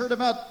you guys heard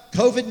about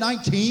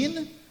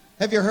COVID-19?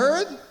 Have you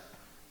heard?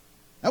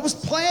 That was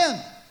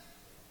planned.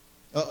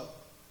 Uh-oh.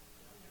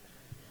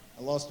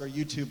 I lost our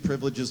YouTube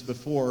privileges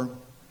before.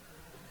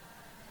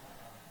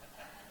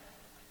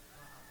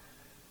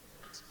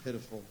 It's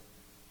pitiful.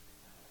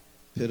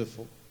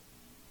 Pitiful.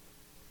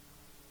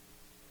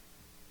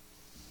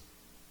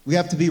 We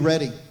have to be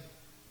ready.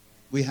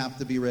 We have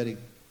to be ready.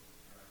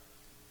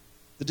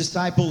 The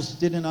disciples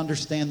didn't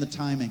understand the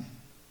timing.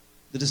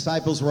 The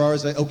disciples were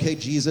always like, okay,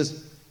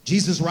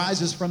 Jesus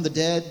rises from the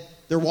dead.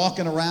 They're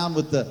walking around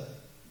with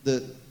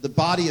the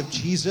body of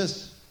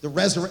Jesus, the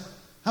resurrect.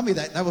 How many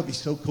that would be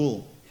so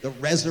cool? The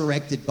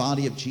resurrected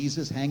body of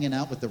Jesus, hanging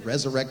out with the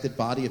resurrected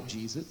body of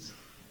Jesus.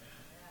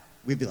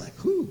 We'd be like,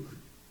 whoo,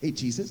 hey,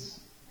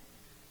 Jesus.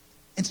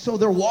 And so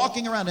they're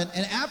walking around,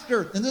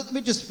 and let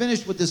me just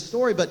finish with this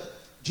story, but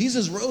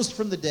Jesus rose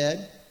from the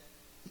dead.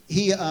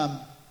 He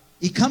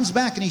comes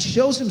back and he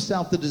shows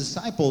himself to the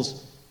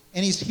disciples,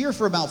 and he's here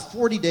for about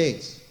 40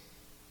 days.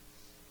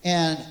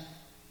 And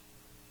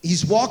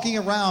he's walking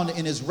around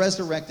in his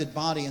resurrected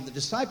body, and the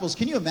disciples,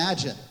 can you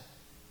imagine?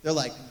 They're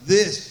like,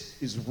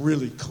 this is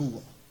really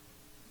cool.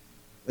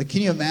 Like,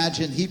 can you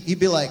imagine? He'd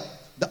be like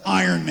the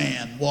Iron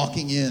Man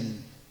walking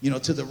in,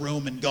 to the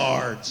Roman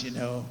guards,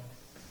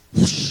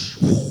 whoosh,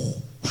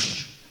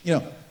 whoosh,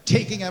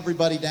 taking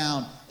everybody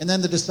down. And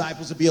then the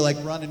disciples would be like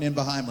running in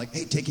behind, like,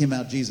 hey, take him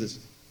out, Jesus.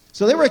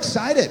 So they were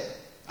excited.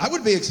 I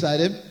would be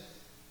excited.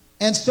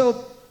 And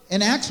so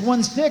in Acts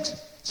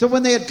 1:6, so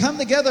when they had come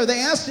together, they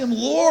asked him,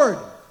 Lord,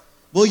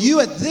 will you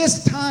at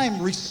this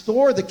time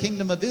restore the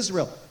kingdom of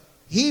Israel?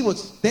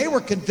 They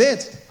were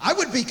convinced. I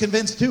would be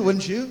convinced too,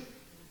 wouldn't you?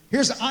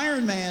 Here's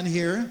Iron Man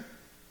here.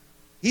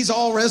 He's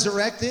all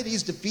resurrected.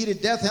 He's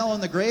defeated death, hell,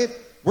 and the grave.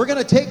 We're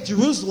going to take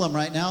Jerusalem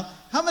right now.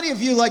 How many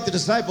of you, like the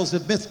disciples,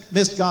 have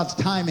missed God's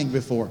timing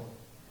before?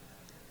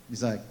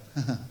 He's like,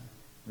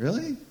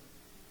 really?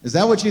 Is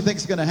that what you think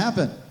is going to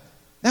happen?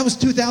 That was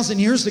 2,000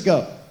 years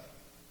ago.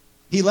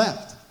 He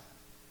left.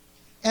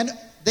 And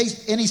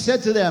he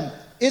said to them,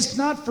 it's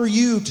not for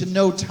you to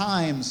know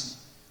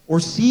times or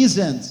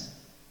seasons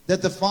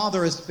that the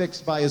Father has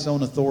fixed by his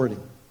own authority.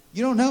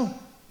 You don't know.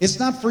 It's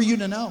not for you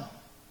to know.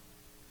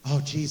 Oh,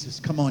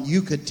 Jesus, come on.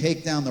 You could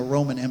take down the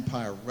Roman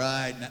Empire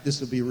right now. This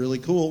would be really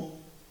cool.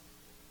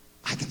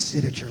 I can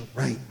sit at your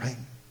right?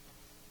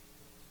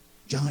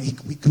 John,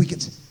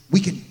 we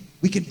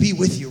can be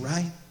with you,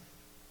 right?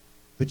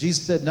 But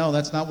Jesus said, no,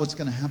 that's not what's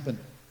going to happen.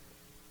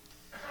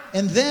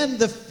 And then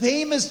the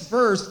famous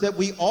verse that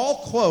we all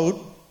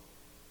quote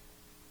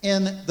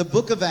in the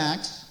book of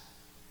Acts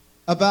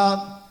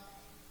about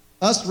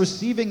us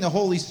receiving the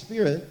Holy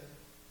Spirit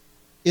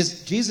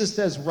is Jesus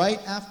says right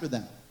after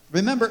that.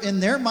 Remember, in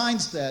their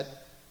mindset,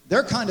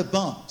 they're kind of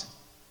bummed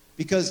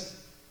because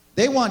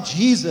they want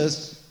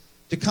Jesus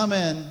to come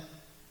in,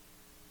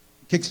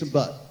 kick some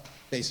butt,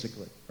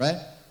 basically, right?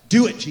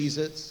 Do it,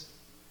 Jesus.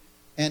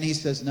 And he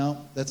says,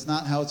 no, that's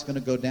not how it's going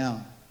to go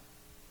down.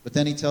 But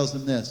then he tells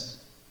them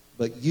this,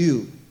 but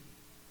you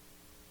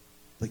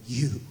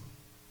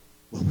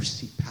will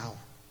receive power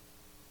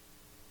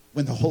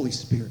when the Holy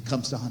Spirit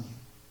comes on you.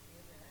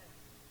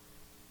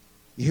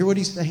 You hear what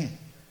he's saying? He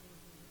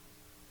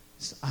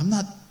says, I'm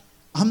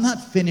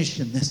not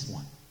finishing this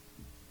one.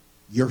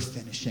 You're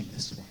finishing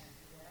this one.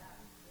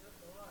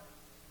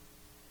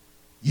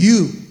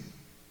 You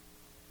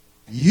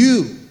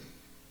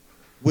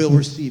will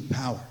receive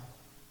power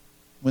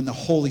when the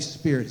Holy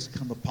Spirit has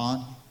come upon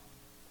you.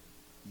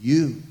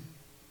 You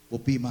will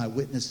be my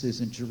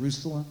witnesses in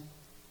Jerusalem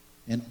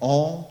and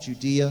all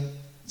Judea and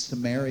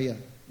Samaria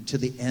and to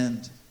the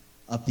end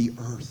of the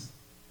earth.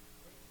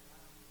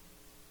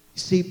 You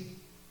see,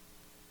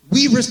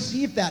 we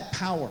receive that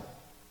power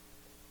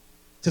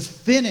to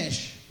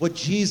finish what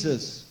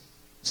Jesus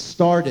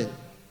started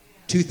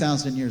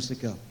 2,000 years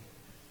ago.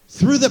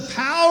 Through the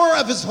power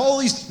of his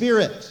Holy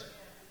Spirit.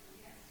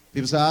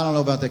 People say, I don't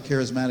know about that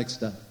charismatic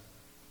stuff.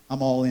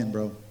 I'm all in,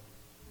 bro.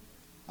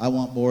 I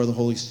want more of the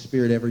Holy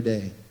Spirit every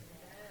day.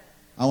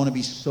 I want to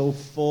be so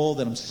full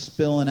that I'm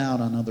spilling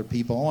out on other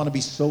people. I want to be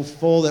so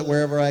full that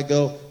wherever I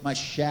go, my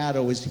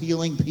shadow is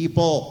healing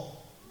people.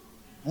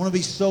 I want to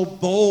be so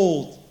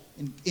bold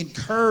and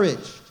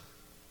encouraged.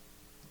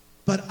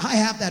 But I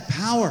have that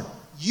power.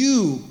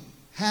 You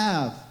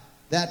have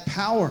that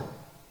power.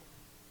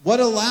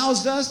 What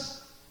allows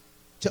us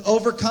to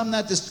overcome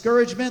that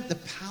discouragement? The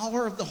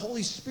power of the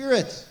Holy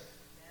Spirit.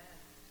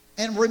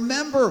 And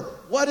remember,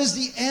 what is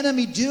the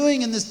enemy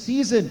doing in this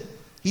season?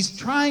 He's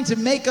trying to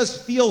make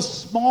us feel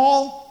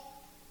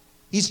small.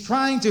 He's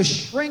trying to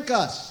shrink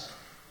us.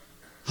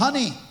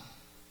 Honey,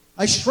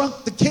 I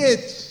shrunk the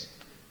kids.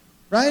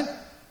 Right?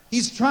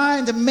 He's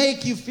trying to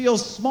make you feel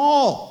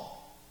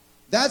small.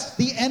 That's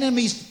the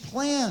enemy's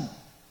plan.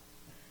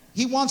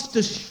 He wants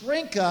to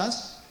shrink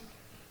us.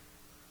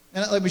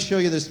 And let me show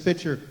you this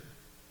picture.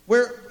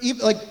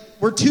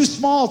 We're too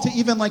small to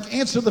even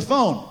answer the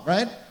phone,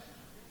 right?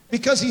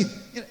 Because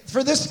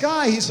for this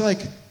guy, he's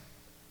like,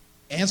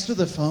 answer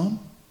the phone?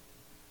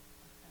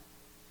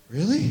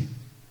 Really?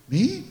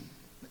 Me?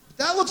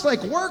 That looks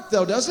like work,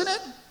 though, doesn't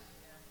it?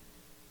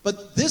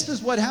 But this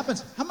is what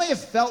happens. How many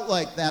have felt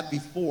like that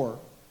before,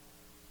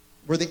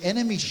 where the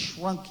enemy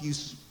shrunk you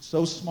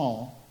so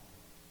small,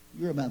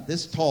 you're about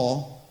this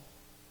tall,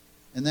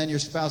 and then your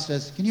spouse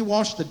says, can you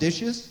wash the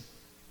dishes?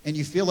 And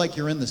you feel like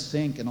you're in the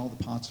sink and all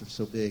the pots are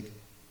so big.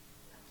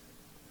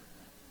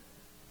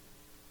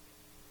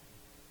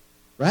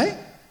 Right?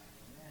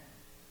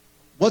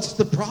 What's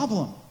the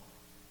problem?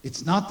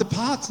 It's not the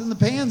pots and the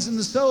pans and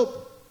the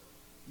soap.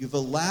 You've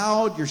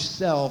allowed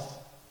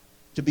yourself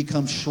to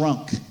become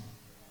shrunk.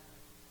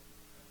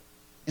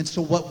 And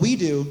so what we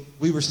do,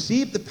 we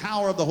receive the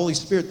power of the Holy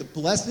Spirit, the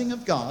blessing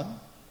of God,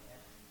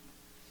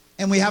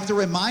 and we have to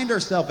remind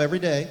ourselves every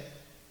day,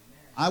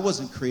 I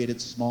wasn't created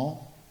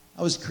small.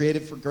 I was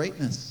created for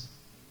greatness.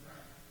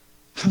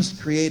 I was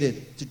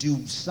created to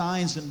do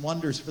signs and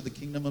wonders for the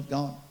kingdom of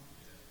God.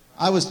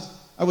 I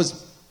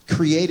was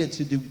created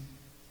to do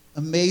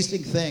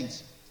amazing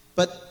things.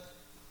 But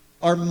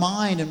our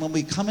mind, and when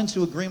we come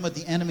into agreement with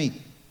the enemy,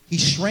 he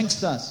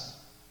shrinks us.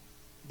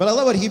 But I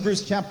love what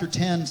Hebrews chapter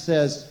 10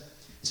 says.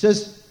 It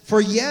says,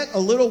 for yet a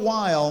little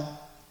while,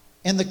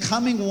 and the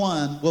coming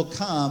one will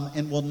come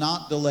and will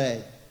not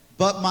delay.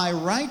 But my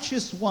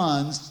righteous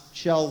ones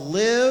shall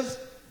live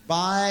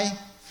by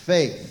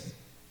faith.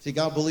 See,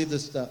 God believe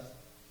this stuff.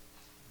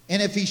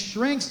 And if he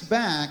shrinks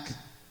back,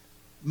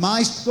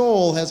 my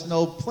soul has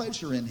no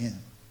pleasure in him.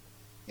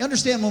 You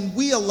understand, when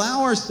we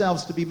allow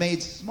ourselves to be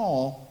made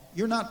small,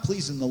 you're not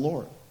pleasing the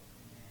Lord.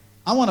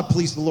 I want to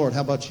please the Lord.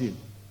 How about you?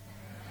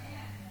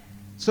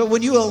 So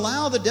when you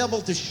allow the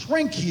devil to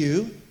shrink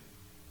you,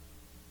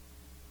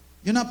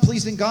 you're not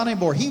pleasing God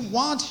anymore. He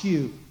wants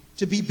you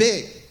to be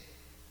big.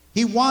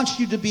 He wants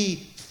you to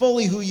be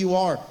fully who you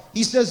are.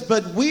 He says,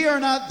 but we are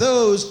not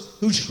those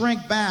who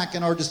shrink back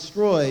and are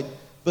destroyed,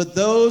 but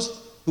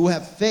those who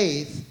have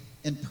faith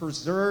and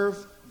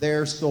preserve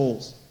their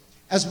souls.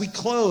 As we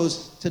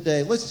close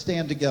today, let's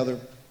stand together.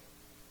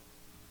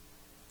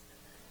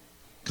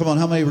 Come on,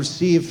 how many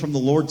received from the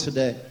Lord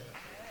today?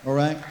 All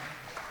right?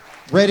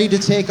 Ready to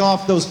take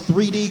off those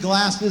 3D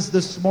glasses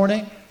this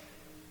morning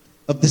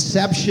of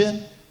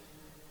deception?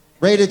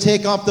 Ready to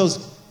take off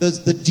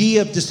the D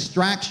of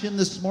distraction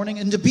this morning?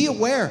 And to be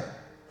aware,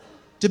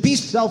 to be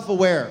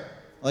self-aware.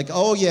 Like,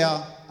 oh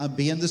yeah, I'm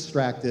being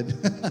distracted.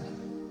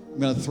 I'm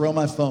going to throw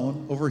my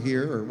phone over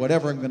here or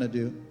whatever I'm going to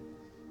do.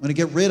 I'm going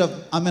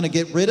to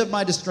get rid of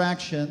my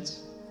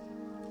distractions.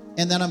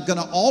 And then I'm going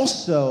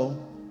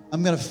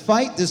to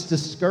fight this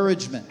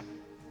discouragement.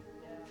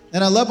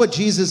 And I love what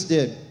Jesus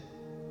did.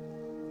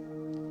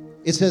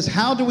 It says,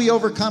 how do we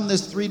overcome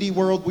this 3D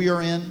world we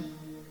are in?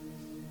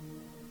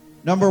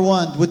 Number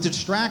one, with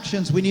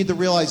distractions, we need to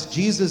realize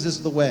Jesus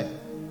is the way.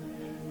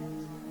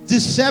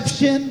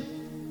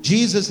 Deception,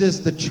 Jesus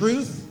is the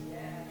truth.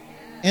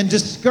 And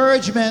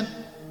discouragement,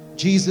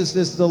 Jesus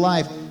is the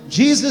life.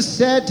 Jesus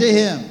said to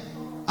him,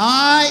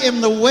 I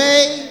am the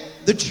way,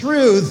 the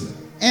truth,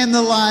 and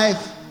the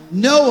life.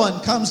 No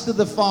one comes to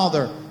the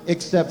Father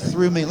except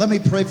through me. Let me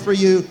pray for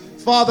you.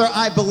 Father,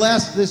 I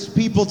bless this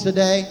people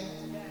today.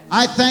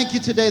 I thank you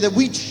today that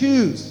we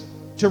choose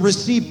to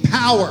receive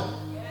power.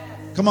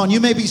 Come on, you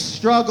may be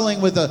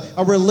struggling with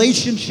a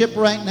relationship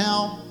right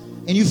now,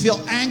 and you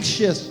feel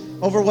anxious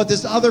over what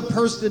this other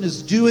person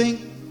is doing,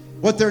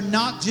 what they're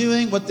not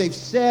doing, what they've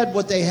said,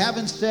 what they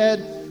haven't said.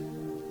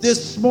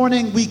 This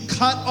morning, we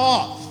cut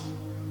off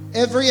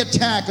every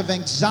attack of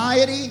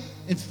anxiety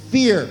and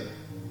fear.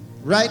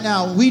 Right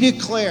now, we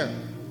declare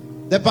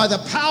that by the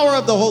power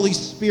of the Holy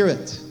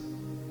Spirit,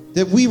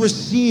 that we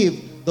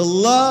receive the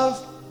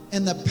love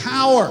and the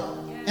power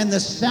and the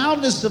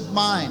soundness of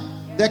mind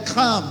that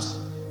comes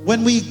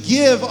when we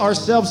give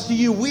ourselves to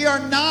you. We are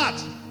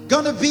not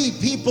going to be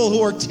people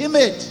who are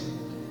timid.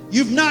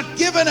 You've not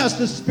given us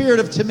the spirit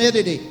of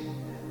timidity,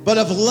 but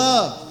of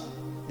love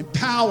and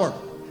power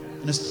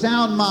and a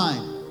sound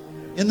mind.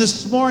 And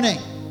this morning,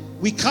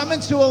 we come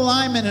into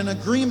alignment and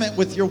agreement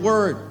with your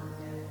word,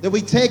 that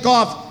we take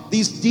off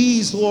these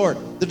D's, Lord,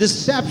 the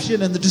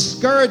deception and the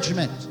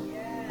discouragement.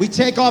 We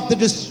take off the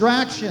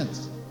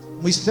distractions.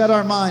 We set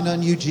our mind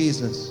on you,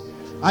 Jesus.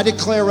 I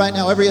declare right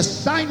now, every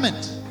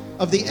assignment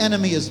of the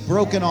enemy is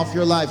broken off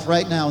your life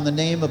right now in the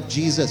name of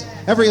Jesus.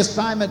 Every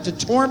assignment to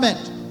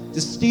torment,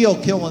 to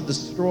steal, kill, and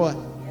destroy,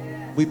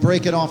 we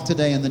break it off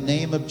today in the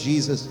name of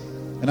Jesus.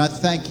 And I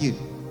thank you.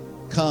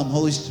 Come,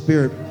 Holy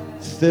Spirit,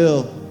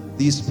 fill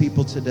these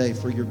people today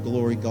for your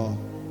glory, God.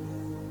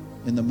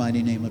 In the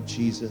mighty name of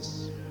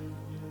Jesus.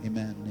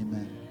 Amen and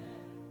amen.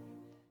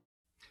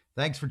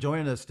 Thanks for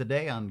joining us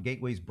today on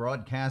Gateway's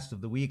broadcast of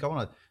the week. I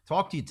want to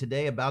talk to you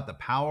today about the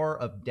power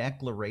of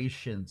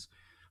declarations.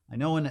 I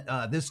know in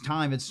this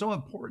time, it's so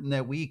important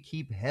that we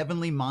keep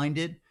heavenly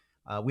minded.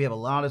 We have a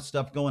lot of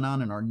stuff going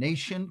on in our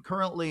nation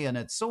currently, and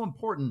it's so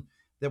important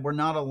that we're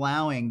not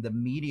allowing the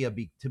media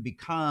to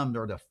become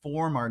or to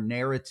form our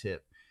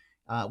narrative.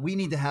 We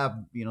need to have,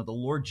 the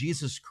Lord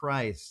Jesus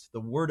Christ, the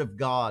Word of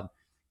God.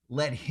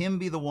 Let him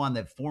be the one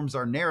that forms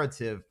our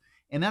narrative.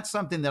 And that's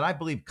something that I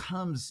believe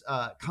comes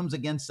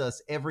against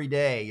us every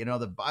day.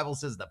 The Bible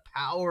says the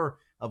power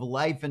of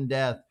life and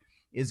death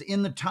is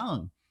in the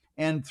tongue.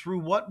 And through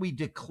what we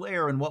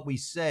declare and what we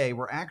say,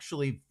 we're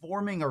actually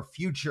forming our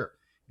future,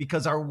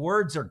 because our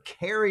words are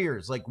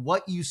carriers. Like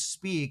what you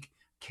speak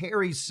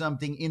carries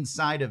something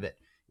inside of it,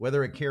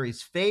 whether it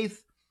carries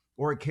faith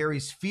or it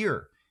carries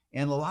fear.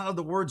 And a lot of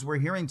the words we're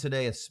hearing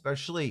today,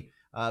 especially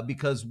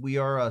because we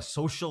are a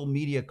social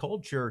media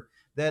culture,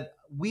 that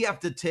we have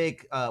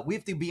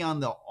to be on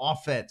the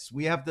offense.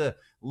 We have to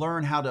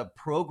learn how to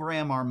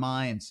program our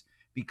minds,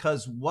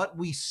 because what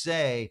we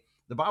say,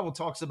 the Bible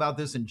talks about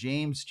this in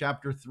James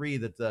chapter 3,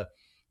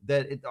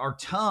 that our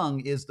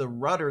tongue is the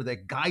rudder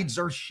that guides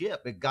our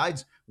ship. It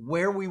guides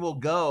where we will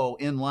go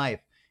in life.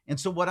 And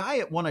so what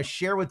I want to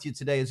share with you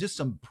today is just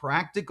some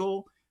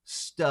practical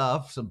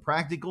stuff, some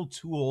practical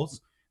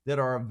tools that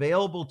are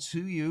available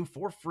to you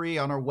for free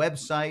on our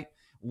website,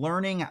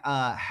 learning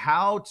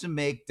how to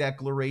make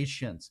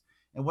declarations.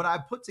 And what I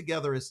put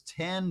together is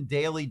 10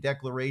 daily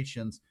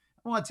declarations.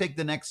 I want to take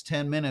the next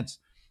 10 minutes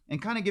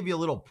and kind of give you a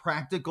little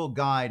practical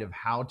guide of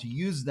how to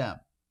use them.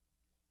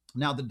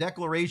 Now, the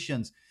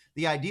declarations,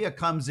 the idea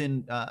comes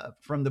in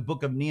from the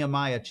book of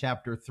Nehemiah,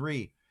 chapter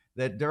 3,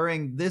 that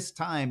during this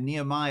time,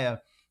 Nehemiah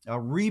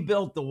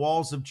rebuilt the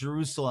walls of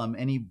Jerusalem,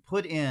 and he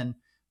put in,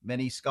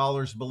 many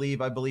scholars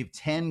believe,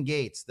 10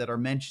 gates that are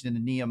mentioned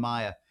in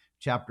Nehemiah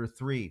chapter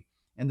 3.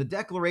 And the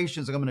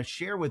declarations I'm going to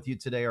share with you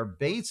today are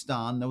based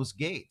on those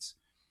gates.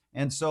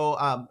 And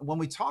so when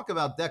we talk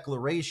about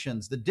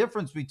declarations, the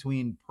difference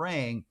between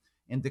praying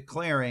and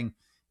declaring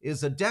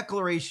is a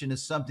declaration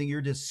is something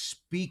you're just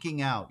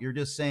speaking out. You're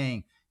just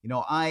saying,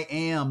 I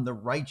am the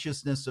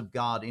righteousness of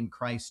God in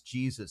Christ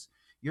Jesus.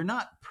 You're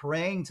not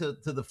praying to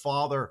the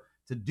Father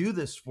to do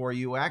this for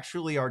you.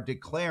 Actually are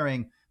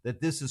declaring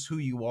that this is who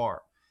you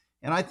are.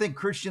 And I think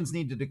Christians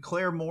need to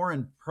declare more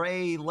and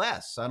pray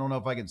less. I don't know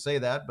if I can say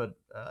that, but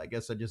I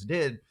guess I just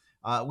did.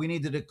 We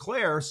need to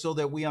declare so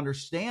that we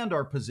understand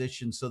our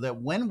position, so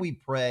that when we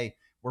pray,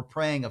 we're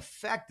praying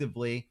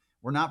effectively.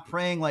 We're not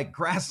praying like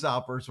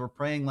grasshoppers. We're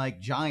praying like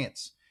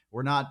giants.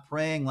 We're not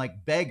praying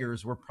like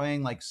beggars. We're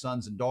praying like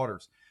sons and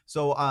daughters.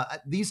 So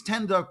these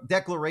 10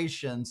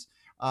 declarations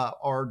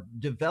are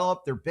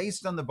developed. They're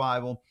based on the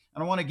Bible.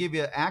 And I want to give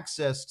you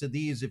access to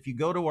these. If you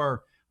go to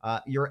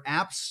your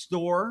app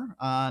store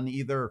on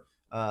either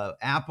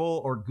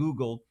Apple or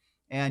Google,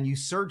 and you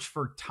search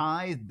for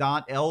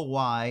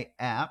tithe.ly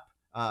app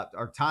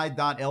or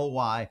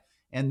tithe.ly,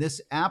 and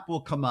this app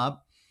will come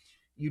up.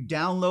 You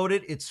download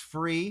it, it's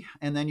free,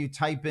 and then you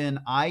type in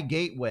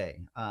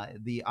iGateway,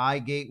 the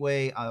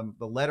iGateway,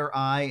 the letter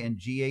I and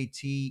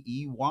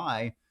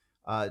Gateway,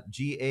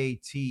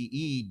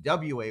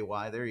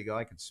 Gateway. There you go.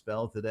 I could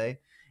spell today.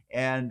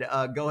 And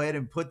go ahead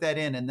and put that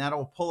in, and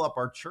that'll pull up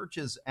our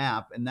church's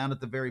app. And down at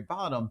the very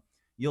bottom,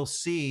 you'll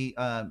see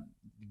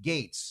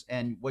gates.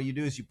 And what you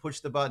do is you push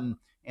the button,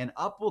 and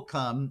up will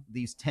come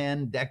these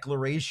 10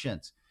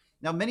 declarations.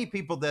 Now, many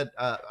people that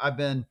I've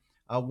been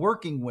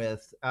working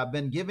with, I've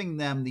been giving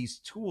them these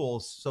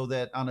tools so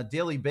that on a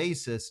daily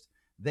basis,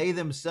 they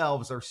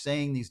themselves are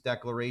saying these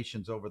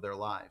declarations over their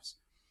lives.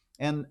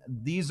 And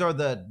these are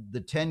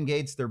the 10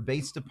 gates they're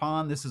based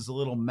upon. This is a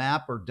little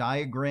map or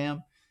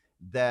diagram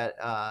that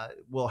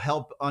will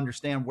help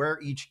understand where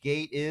each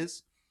gate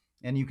is.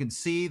 And you can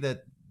see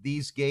that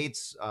these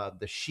gates,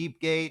 the sheep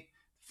gate,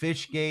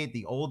 fish gate,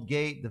 the old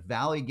gate, the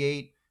valley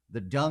gate,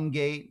 the dung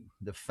gate,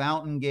 the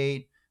fountain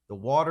gate, the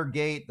water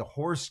gate, the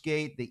horse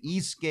gate, the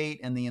east gate,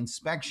 and the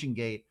inspection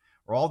gate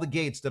are all the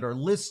gates that are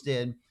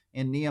listed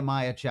in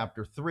Nehemiah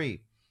chapter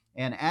 3.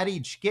 And at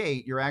each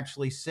gate, you're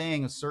actually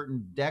saying a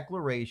certain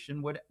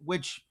declaration,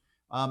 which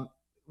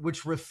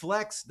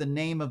reflects the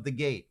name of the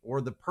gate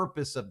or the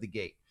purpose of the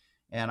gate.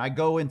 And I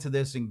go into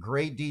this in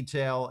great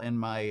detail in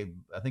my,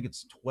 I think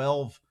it's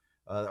 12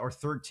 or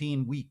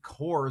 13-week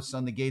course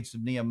on the gates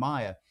of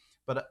Nehemiah.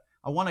 But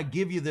I want to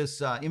give you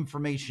this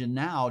information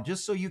now,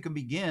 just so you can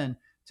begin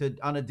to,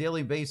 on a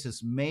daily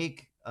basis,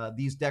 make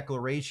these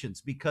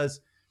declarations,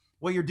 because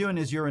what you're doing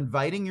is you're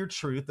inviting your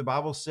truth. The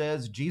Bible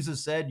says,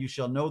 Jesus said, you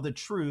shall know the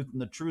truth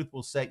and the truth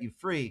will set you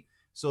free.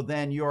 So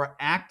then you're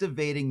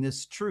activating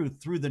this truth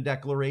through the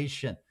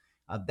declaration.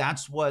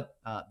 That's what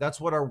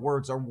our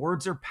words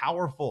are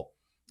powerful.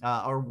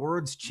 Our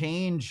words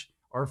change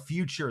our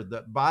future.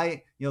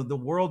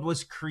 The world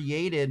was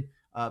created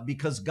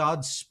because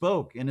God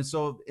spoke. And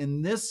so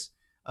in this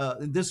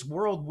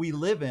world we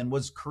live in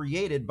was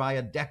created by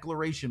a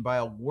declaration, by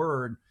a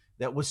word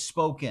that was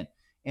spoken.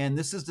 And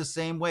this is the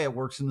same way it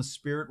works in the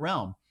spirit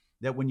realm,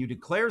 that when you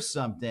declare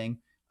something,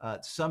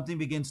 something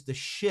begins to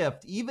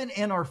shift, even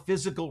in our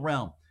physical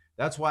realm.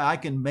 That's why I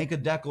can make a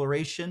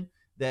declaration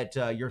that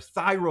your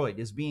thyroid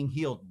is being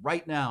healed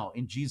right now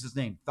in Jesus'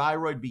 name.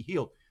 Thyroid be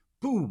healed.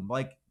 Boom.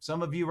 Like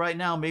some of you right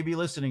now may be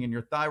listening and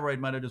your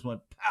thyroid might have just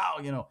went pow,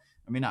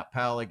 I mean, not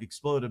pow like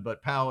exploded,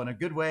 but pow in a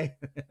good way.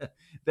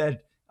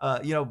 That,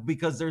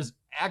 because there's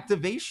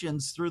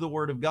activations through the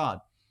word of God.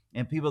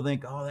 And people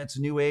think, oh, that's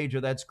new age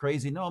or that's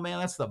crazy. No, man,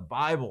 that's the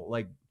Bible.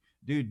 Like,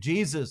 dude,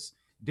 Jesus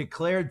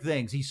declared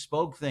things. He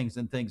spoke things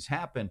and things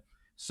happen.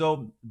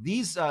 So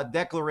these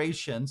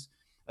declarations,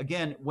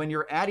 again, when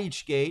you're at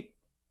each gate,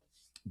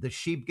 the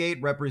sheep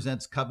gate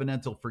represents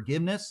covenantal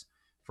forgiveness.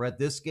 For at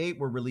this gate,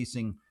 we're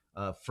releasing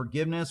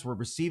forgiveness. We're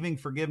receiving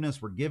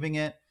forgiveness. We're giving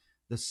it.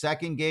 The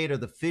second gate, or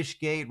the fish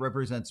gate,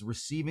 represents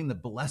receiving the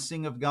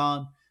blessing of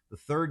God. The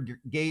third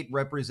gate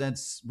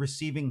represents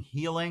receiving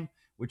healing,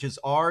 which is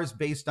ours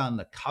based on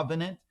the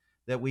covenant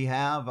that we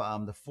have.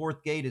 The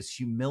fourth gate is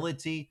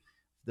humility.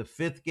 The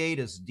fifth gate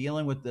is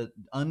dealing with the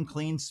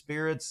unclean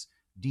spirits,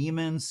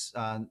 demons.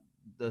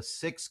 The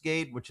sixth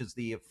gate, which is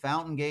the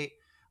fountain gate,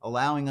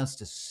 allowing us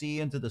to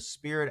see into the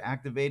spirit,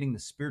 activating the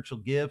spiritual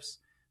gifts.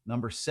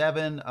 Number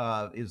 7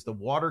 is the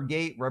water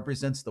gate,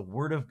 represents the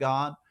word of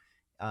God.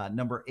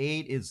 Number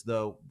 8 is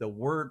the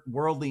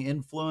worldly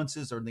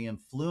influences, or the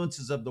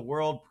influences of the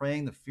world,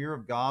 praying the fear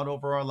of God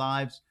over our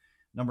lives.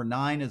 Number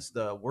 9 is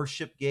the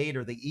worship gate,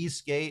 or the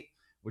east gate,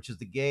 which is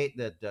the gate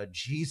that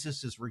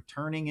Jesus is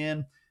returning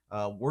in,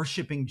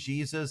 worshiping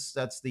Jesus.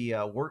 That's the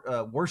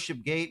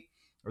worship gate,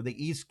 or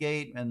the east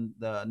gate. And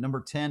the number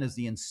 10 is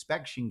the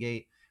inspection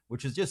gate,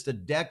 which is just a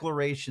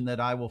declaration that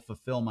I will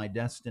fulfill my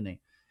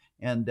destiny.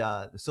 And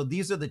so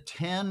these are the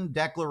 10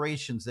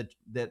 declarations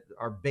that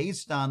are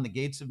based on the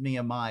gates of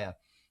Nehemiah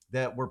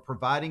that we're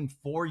providing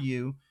for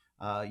you.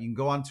 You can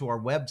go onto our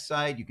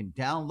website. You can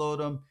download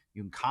them.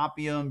 You can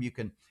copy them. You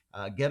can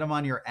get them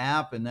on your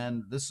app. And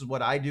then this is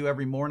what I do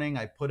every morning.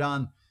 I put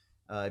on,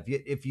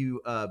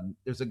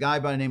 there's a guy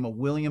by the name of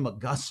William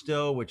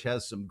Augusto, which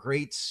has some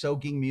great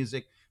soaking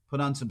music. Put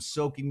on some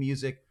soaking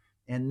music.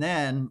 And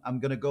then I'm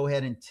going to go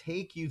ahead and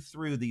take you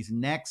through these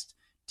next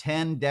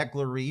 10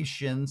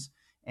 declarations.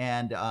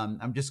 And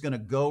I'm just going to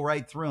go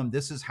right through them.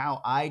 This is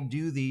how I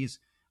do these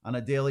on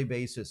a daily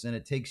basis. And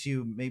it takes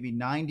you maybe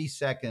 90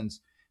 seconds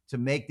to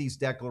make these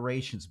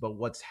declarations. But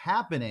what's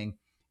happening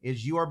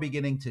is you are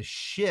beginning to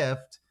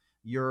shift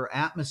your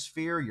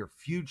atmosphere, your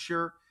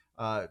future,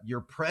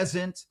 your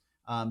present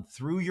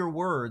through your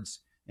words.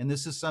 And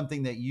this is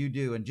something that you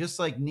do. And just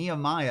like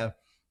Nehemiah,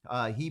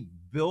 he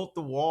built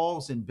the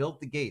walls and built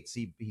the gates.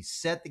 He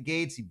set the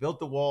gates. He built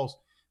the walls.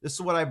 This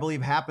is what I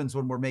believe happens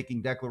when we're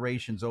making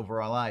declarations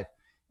over our life.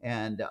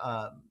 And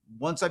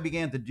once I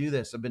began to do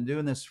this, I've been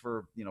doing this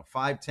for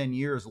 5-10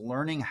 years,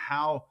 learning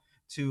how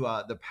to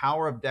the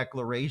power of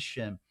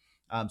declaration.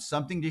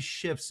 Something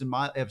just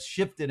have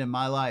shifted in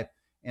my life,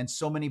 and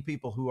so many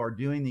people who are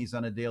doing these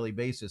on a daily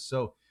basis.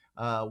 So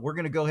we're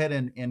going to go ahead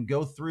and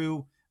go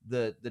through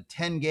the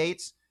 10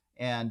 gates.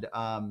 And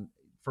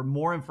for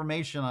more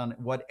information on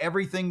what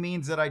everything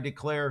means that I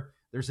declare,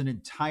 there's an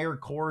entire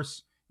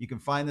course. You can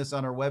find this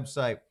on our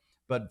website.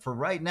 But for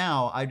right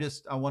now, I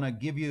want to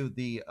give you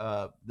the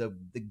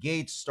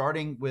gates,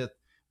 starting with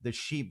the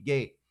sheep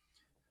gate.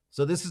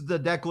 So this is the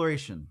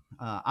declaration.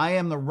 I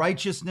am the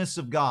righteousness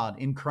of God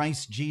in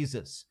Christ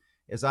Jesus.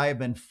 As I have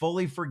been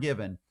fully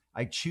forgiven,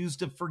 I choose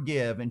to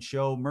forgive and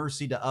show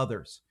mercy to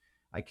others.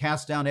 I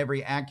cast down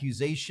every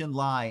accusation,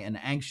 lie, and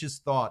anxious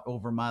thought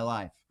over my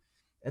life.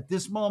 At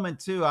this moment,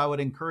 too, I would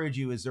encourage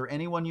you, is there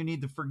anyone you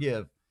need to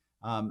forgive?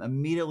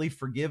 Immediately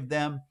forgive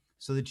them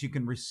so that you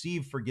can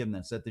receive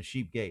forgiveness at the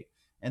sheep gate.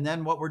 And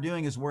then what we're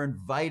doing is we're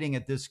inviting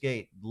at this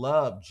gate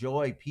love,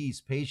 joy, peace,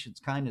 patience,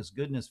 kindness,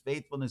 goodness,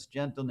 faithfulness,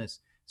 gentleness,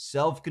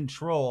 self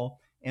control.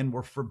 And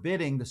we're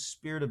forbidding the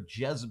spirit of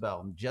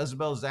Jezebel. And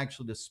Jezebel is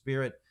actually the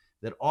spirit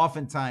that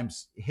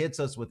oftentimes hits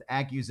us with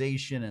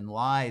accusation and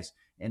lies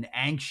and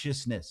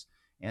anxiousness.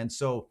 And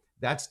so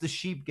that's the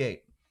sheep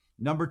gate.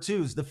 Number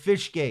two is the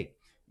fish gate.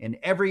 In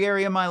every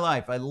area of my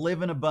life, I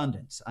live in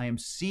abundance. I am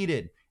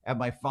seated at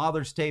my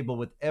Father's table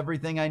with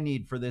everything I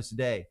need for this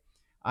day.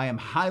 I am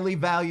highly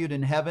valued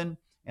in heaven,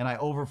 and I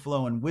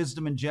overflow in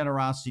wisdom and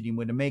generosity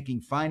when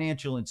making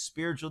financial and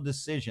spiritual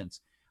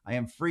decisions. I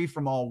am free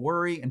from all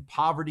worry and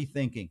poverty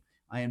thinking.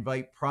 I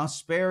invite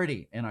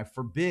prosperity, and I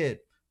forbid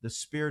the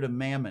spirit of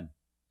mammon.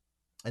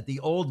 At the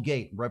old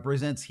gate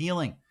represents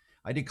healing.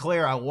 I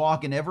declare I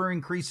walk in ever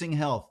increasing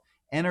health,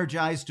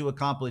 energized to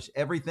accomplish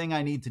everything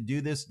I need to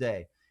do this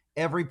day.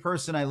 Every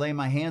person I lay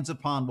my hands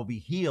upon will be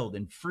healed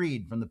and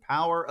freed from the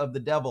power of the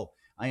devil.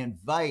 I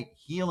invite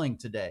healing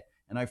today,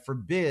 and I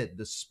forbid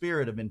the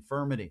spirit of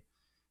infirmity.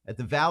 At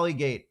the valley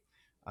gate,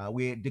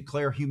 we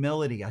declare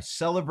humility. I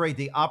celebrate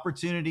the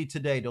opportunity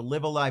today to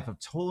live a life of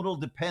total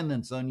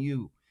dependence on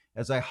you.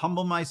 As I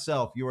humble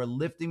myself, you are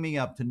lifting me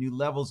up to new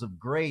levels of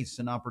grace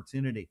and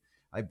opportunity.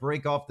 I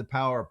break off the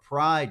power of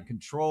pride,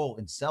 control,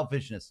 and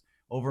selfishness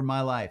over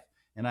my life.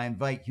 And I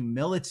invite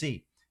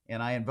humility,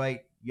 and I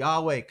invite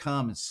Yahweh,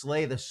 come and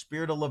slay the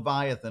spirit of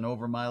Leviathan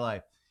over my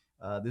life.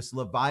 This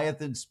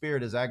Leviathan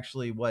spirit is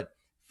actually what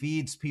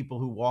feeds people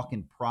who walk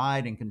in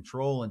pride and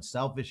control and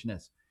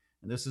selfishness.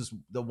 And this is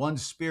the one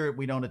spirit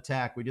we don't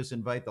attack. We just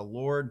invite the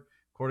Lord,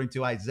 according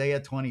to Isaiah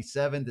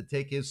 27, to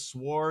take his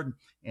sword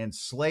and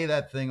slay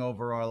that thing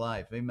over our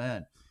life.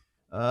 Amen.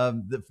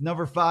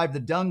 Number 5, the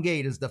dung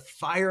gate is the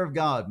fire of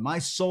God. My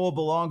soul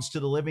belongs to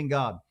the living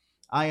God.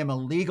 I am a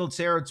legal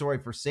territory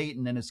for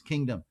Satan and his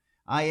kingdom.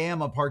 I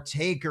am a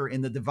partaker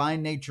in the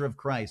divine nature of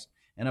Christ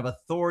and have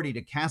authority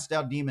to cast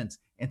out demons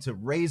and to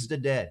raise the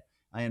dead.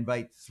 I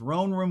invite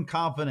throne room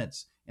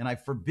confidence, and I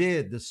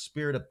forbid the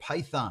spirit of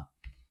Python.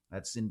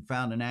 That's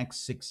found in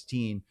Acts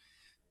 16.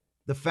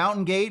 The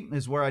fountain gate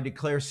is where I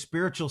declare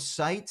spiritual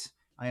sight.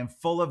 I am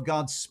full of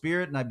God's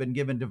spirit, and I've been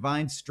given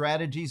divine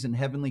strategies and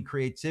heavenly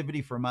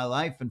creativity for my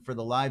life and for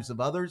the lives of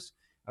others.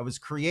 I was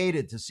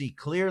created to see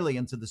clearly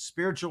into the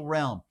spiritual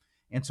realm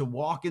and to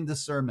walk in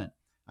discernment.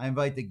 I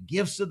invite the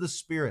gifts of the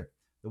Spirit,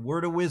 the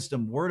word of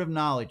wisdom, word of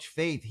knowledge,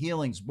 faith,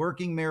 healings,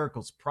 working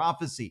miracles,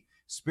 prophecy,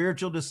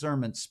 spiritual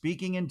discernment,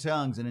 speaking in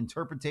tongues, and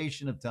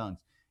interpretation of tongues.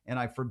 And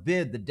I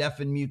forbid the deaf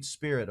and mute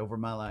spirit over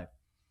my life.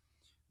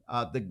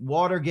 The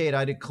water gate,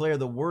 I declare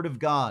the word of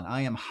God.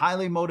 I am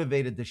highly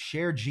motivated to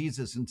share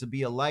Jesus and to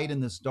be a light in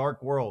this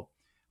dark world.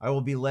 I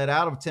will be led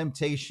out of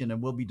temptation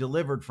and will be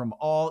delivered from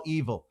all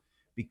evil.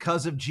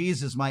 Because of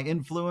Jesus, my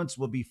influence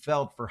will be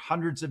felt for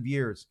hundreds of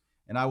years,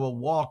 and I will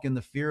walk in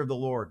the fear of the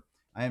Lord.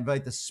 I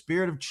invite the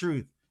spirit of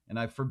truth, and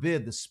I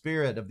forbid the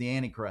spirit of the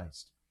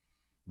Antichrist.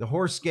 The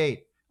horse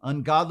gate,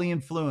 ungodly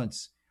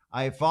influence.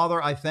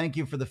 Father, I thank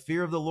you for the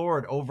fear of the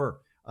Lord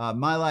over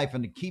my life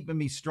and to keeping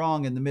me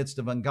strong in the midst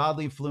of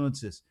ungodly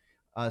influences.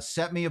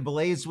 Set me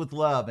ablaze with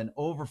love and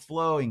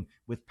overflowing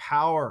with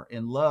power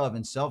and love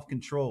and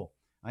self-control.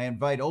 I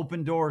invite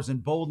open doors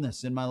and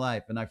boldness in my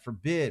life, and I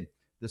forbid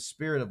the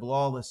spirit of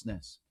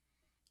lawlessness.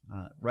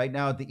 Right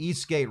now at the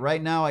East Gate,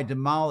 right now I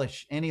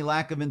demolish any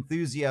lack of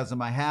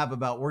enthusiasm I have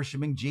about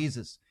worshiping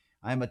Jesus.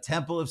 I am a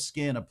temple of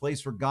skin, a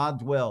place where God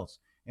dwells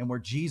and where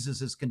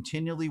Jesus is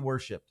continually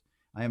worshiped.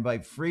 I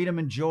invite freedom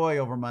and joy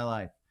over my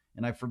life,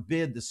 and I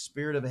forbid the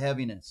spirit of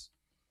heaviness.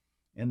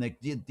 And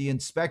the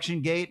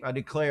inspection gate, I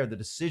declare the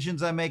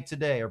decisions I make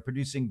today are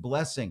producing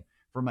blessing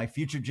for my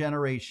future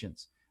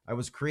generations. I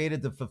was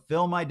created to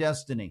fulfill my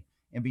destiny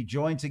and be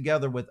joined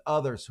together with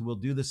others who will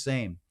do the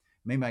same.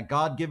 May my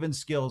God-given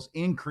skills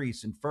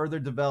increase and further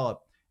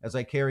develop as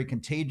I carry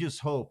contagious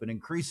hope and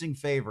increasing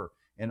favor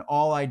in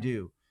all I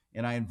do.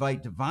 And I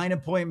invite divine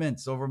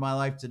appointments over my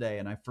life today,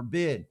 and I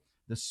forbid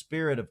the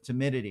spirit of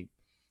timidity.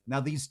 Now,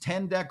 these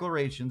 10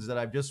 declarations that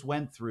I've just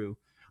went through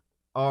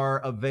are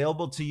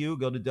available to you.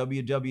 Go to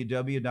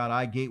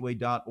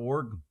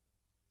www.igateway.org.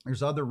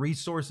 There's other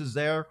resources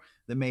there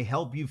that may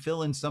help you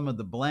fill in some of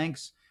the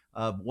blanks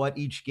of what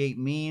each gate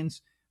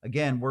means.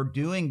 Again, we're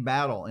doing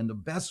battle, and the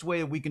best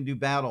way we can do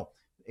battle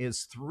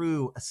is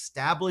through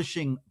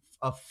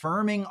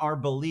affirming our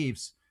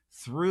beliefs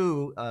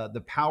through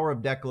the power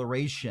of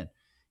declaration.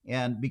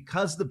 And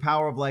because the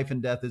power of life and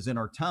death is in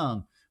our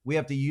tongue, we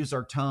have to use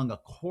our tongue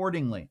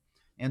accordingly.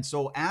 And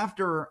so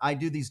after I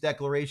do these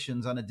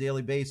declarations on a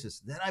daily basis,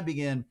 then I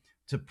begin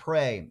to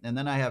pray. And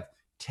then I have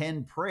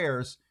 10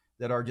 prayers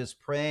that are just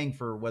praying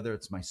for whether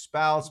it's my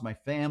spouse, my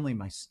family,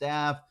 my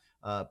staff,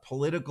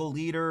 political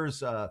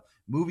leaders,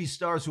 movie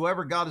stars,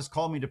 whoever God has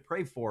called me to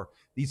pray for.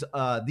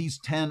 These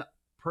 10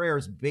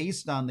 prayers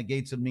based on the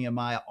gates of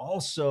Nehemiah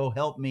also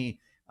help me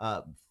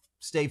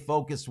stay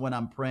focused when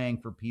I'm praying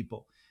for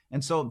people.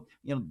 And so,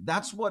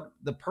 that's what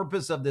the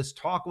purpose of this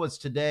talk was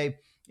today,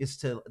 is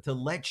to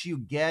let you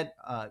get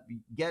a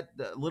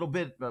little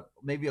bit,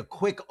 maybe a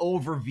quick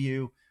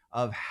overview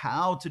of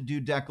how to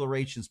do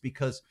declarations,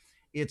 because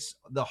it's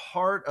the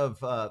heart of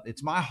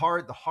it's my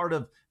heart, the heart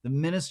of the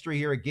ministry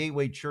here at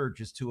Gateway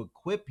Church is to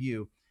equip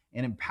you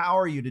and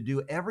empower you to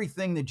do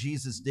everything that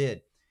Jesus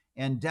did.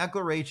 And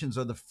declarations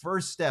are the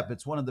first step.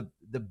 It's one of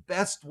the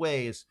best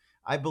ways,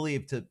 I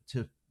believe, to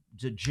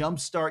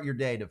jumpstart your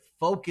day, to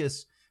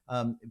focus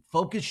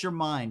your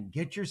mind,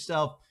 get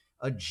yourself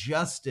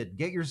adjusted,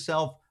 get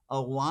yourself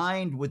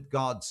aligned with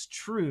God's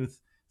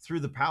truth through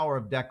the power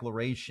of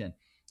declaration.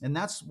 And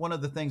that's one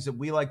of the things that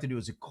we like to do,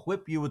 is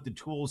equip you with the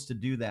tools to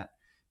do that.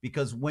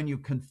 Because when you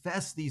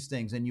confess these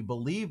things and you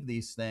believe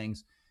these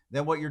things,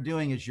 then what you're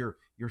doing is you're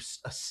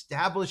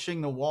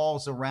establishing the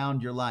walls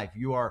around your life.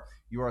 You are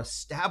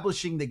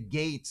establishing the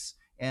gates,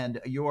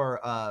 and you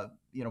are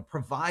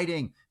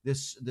providing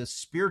this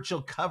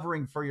spiritual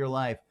covering for your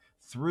life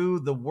through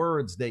the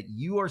words that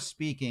you are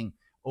speaking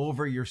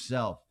over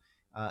yourself.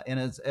 And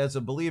as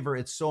a believer,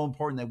 it's so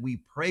important that we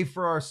pray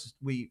for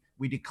we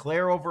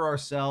declare over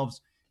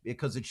ourselves,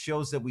 because it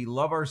shows that we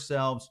love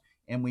ourselves,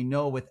 and we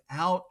know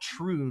without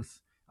truth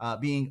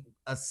being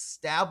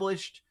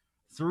established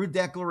through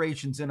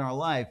declarations in our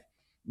life,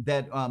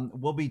 that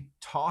we'll be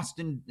tossed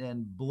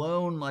and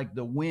blown like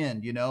the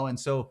wind, And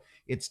so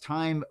it's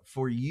time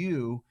for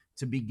you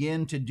to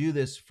begin to do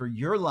this for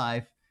your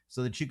life,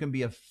 so that you can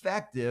be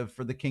effective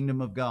for the kingdom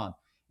of God.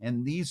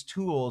 And these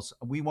tools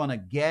we want to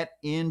get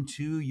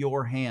into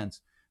your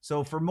hands.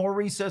 So for more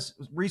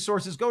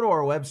resources, go to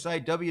our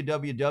website,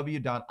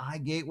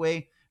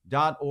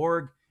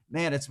 www.igateway.org.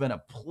 Man, it's been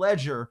a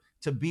pleasure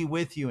to be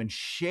with you and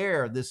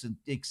share this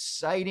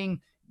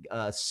exciting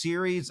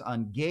series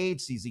on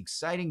gates, these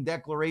exciting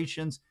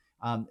declarations.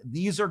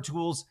 These are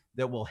tools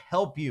that will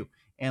help you,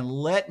 and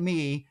let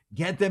me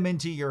get them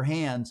into your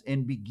hands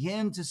and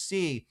begin to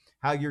see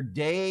how your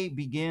day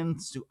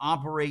begins to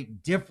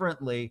operate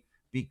differently,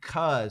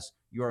 because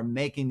you're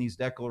making these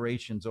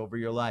declarations over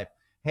your life.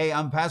 Hey,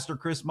 I'm Pastor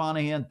Chris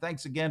Monahan.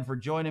 Thanks again for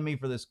joining me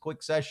for this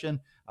quick session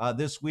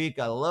this week.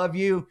 I love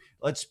you.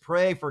 Let's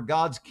pray for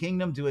God's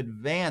kingdom to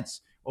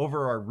advance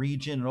over our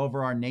region and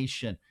over our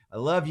nation. I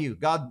love you.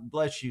 God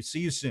bless you.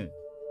 See you soon.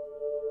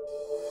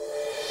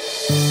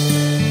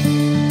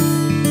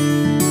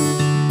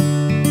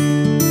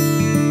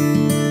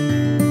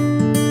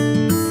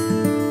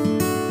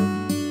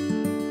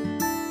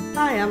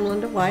 Hi, I'm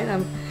Linda White.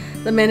 I'm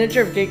the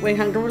manager of Gateway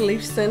Hunger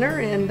Relief Center,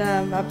 and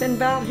I've been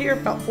here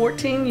about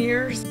 14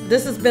 years.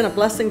 This has been a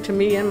blessing to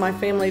me and my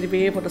family to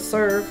be able to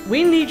serve.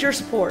 We need your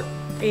support,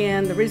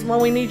 and the reason why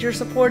we need your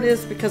support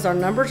is because our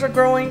numbers are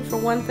growing, for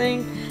one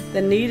thing.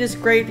 The need is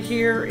great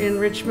here in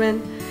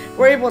Richmond.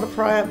 We're able to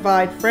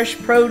provide fresh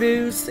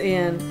produce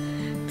and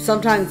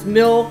sometimes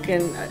milk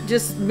and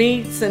just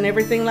meats and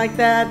everything like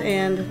that,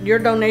 and your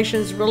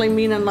donations really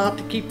mean a lot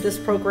to keep this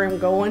program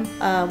going.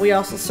 We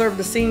also serve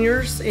the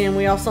seniors, and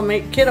we also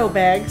make kiddo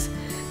bags,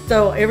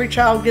 so every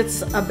child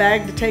gets a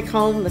bag to take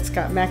home that's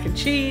got mac and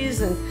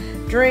cheese and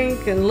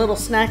drink and little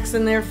snacks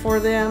in there for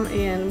them,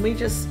 and we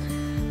just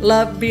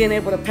love being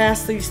able to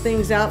pass these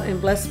things out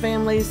and bless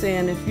families.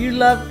 And if you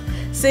love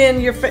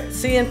seeing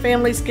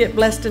families get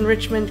blessed in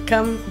Richmond,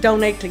 come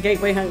donate to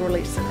Gateway Hunger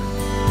Relief Center.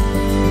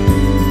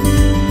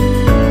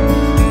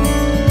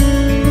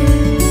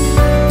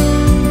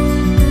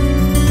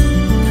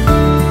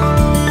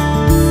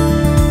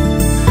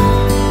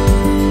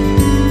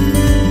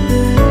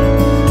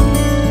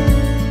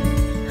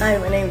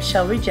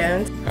 Shelby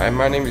Jones. Hi,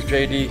 my name is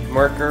JD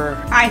Marker.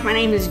 Hi, my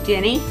name is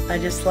Jenny. I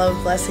just love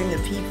blessing the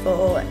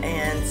people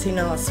and seeing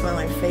all the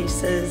smiling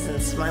faces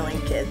and smiling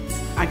kids.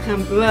 I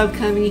love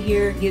coming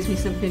here. It gives me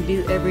something to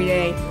do every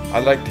day.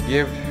 I like to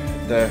give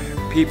the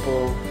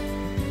people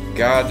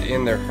God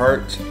in their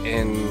hearts,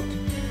 and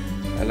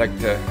I like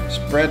to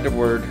spread the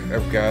word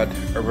of God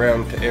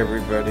around to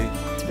everybody.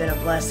 It's been a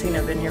blessing.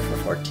 I've been here for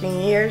 14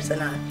 years,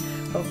 and I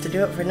hope to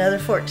do it for another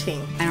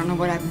 14. I don't know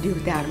what I would do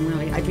without him,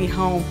 really. I'd be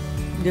home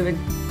doing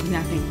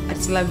nothing. I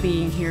just love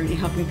being here and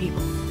helping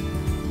people.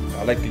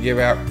 I like to give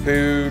out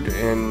food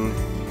and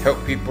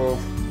help people.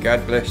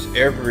 God bless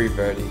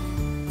everybody.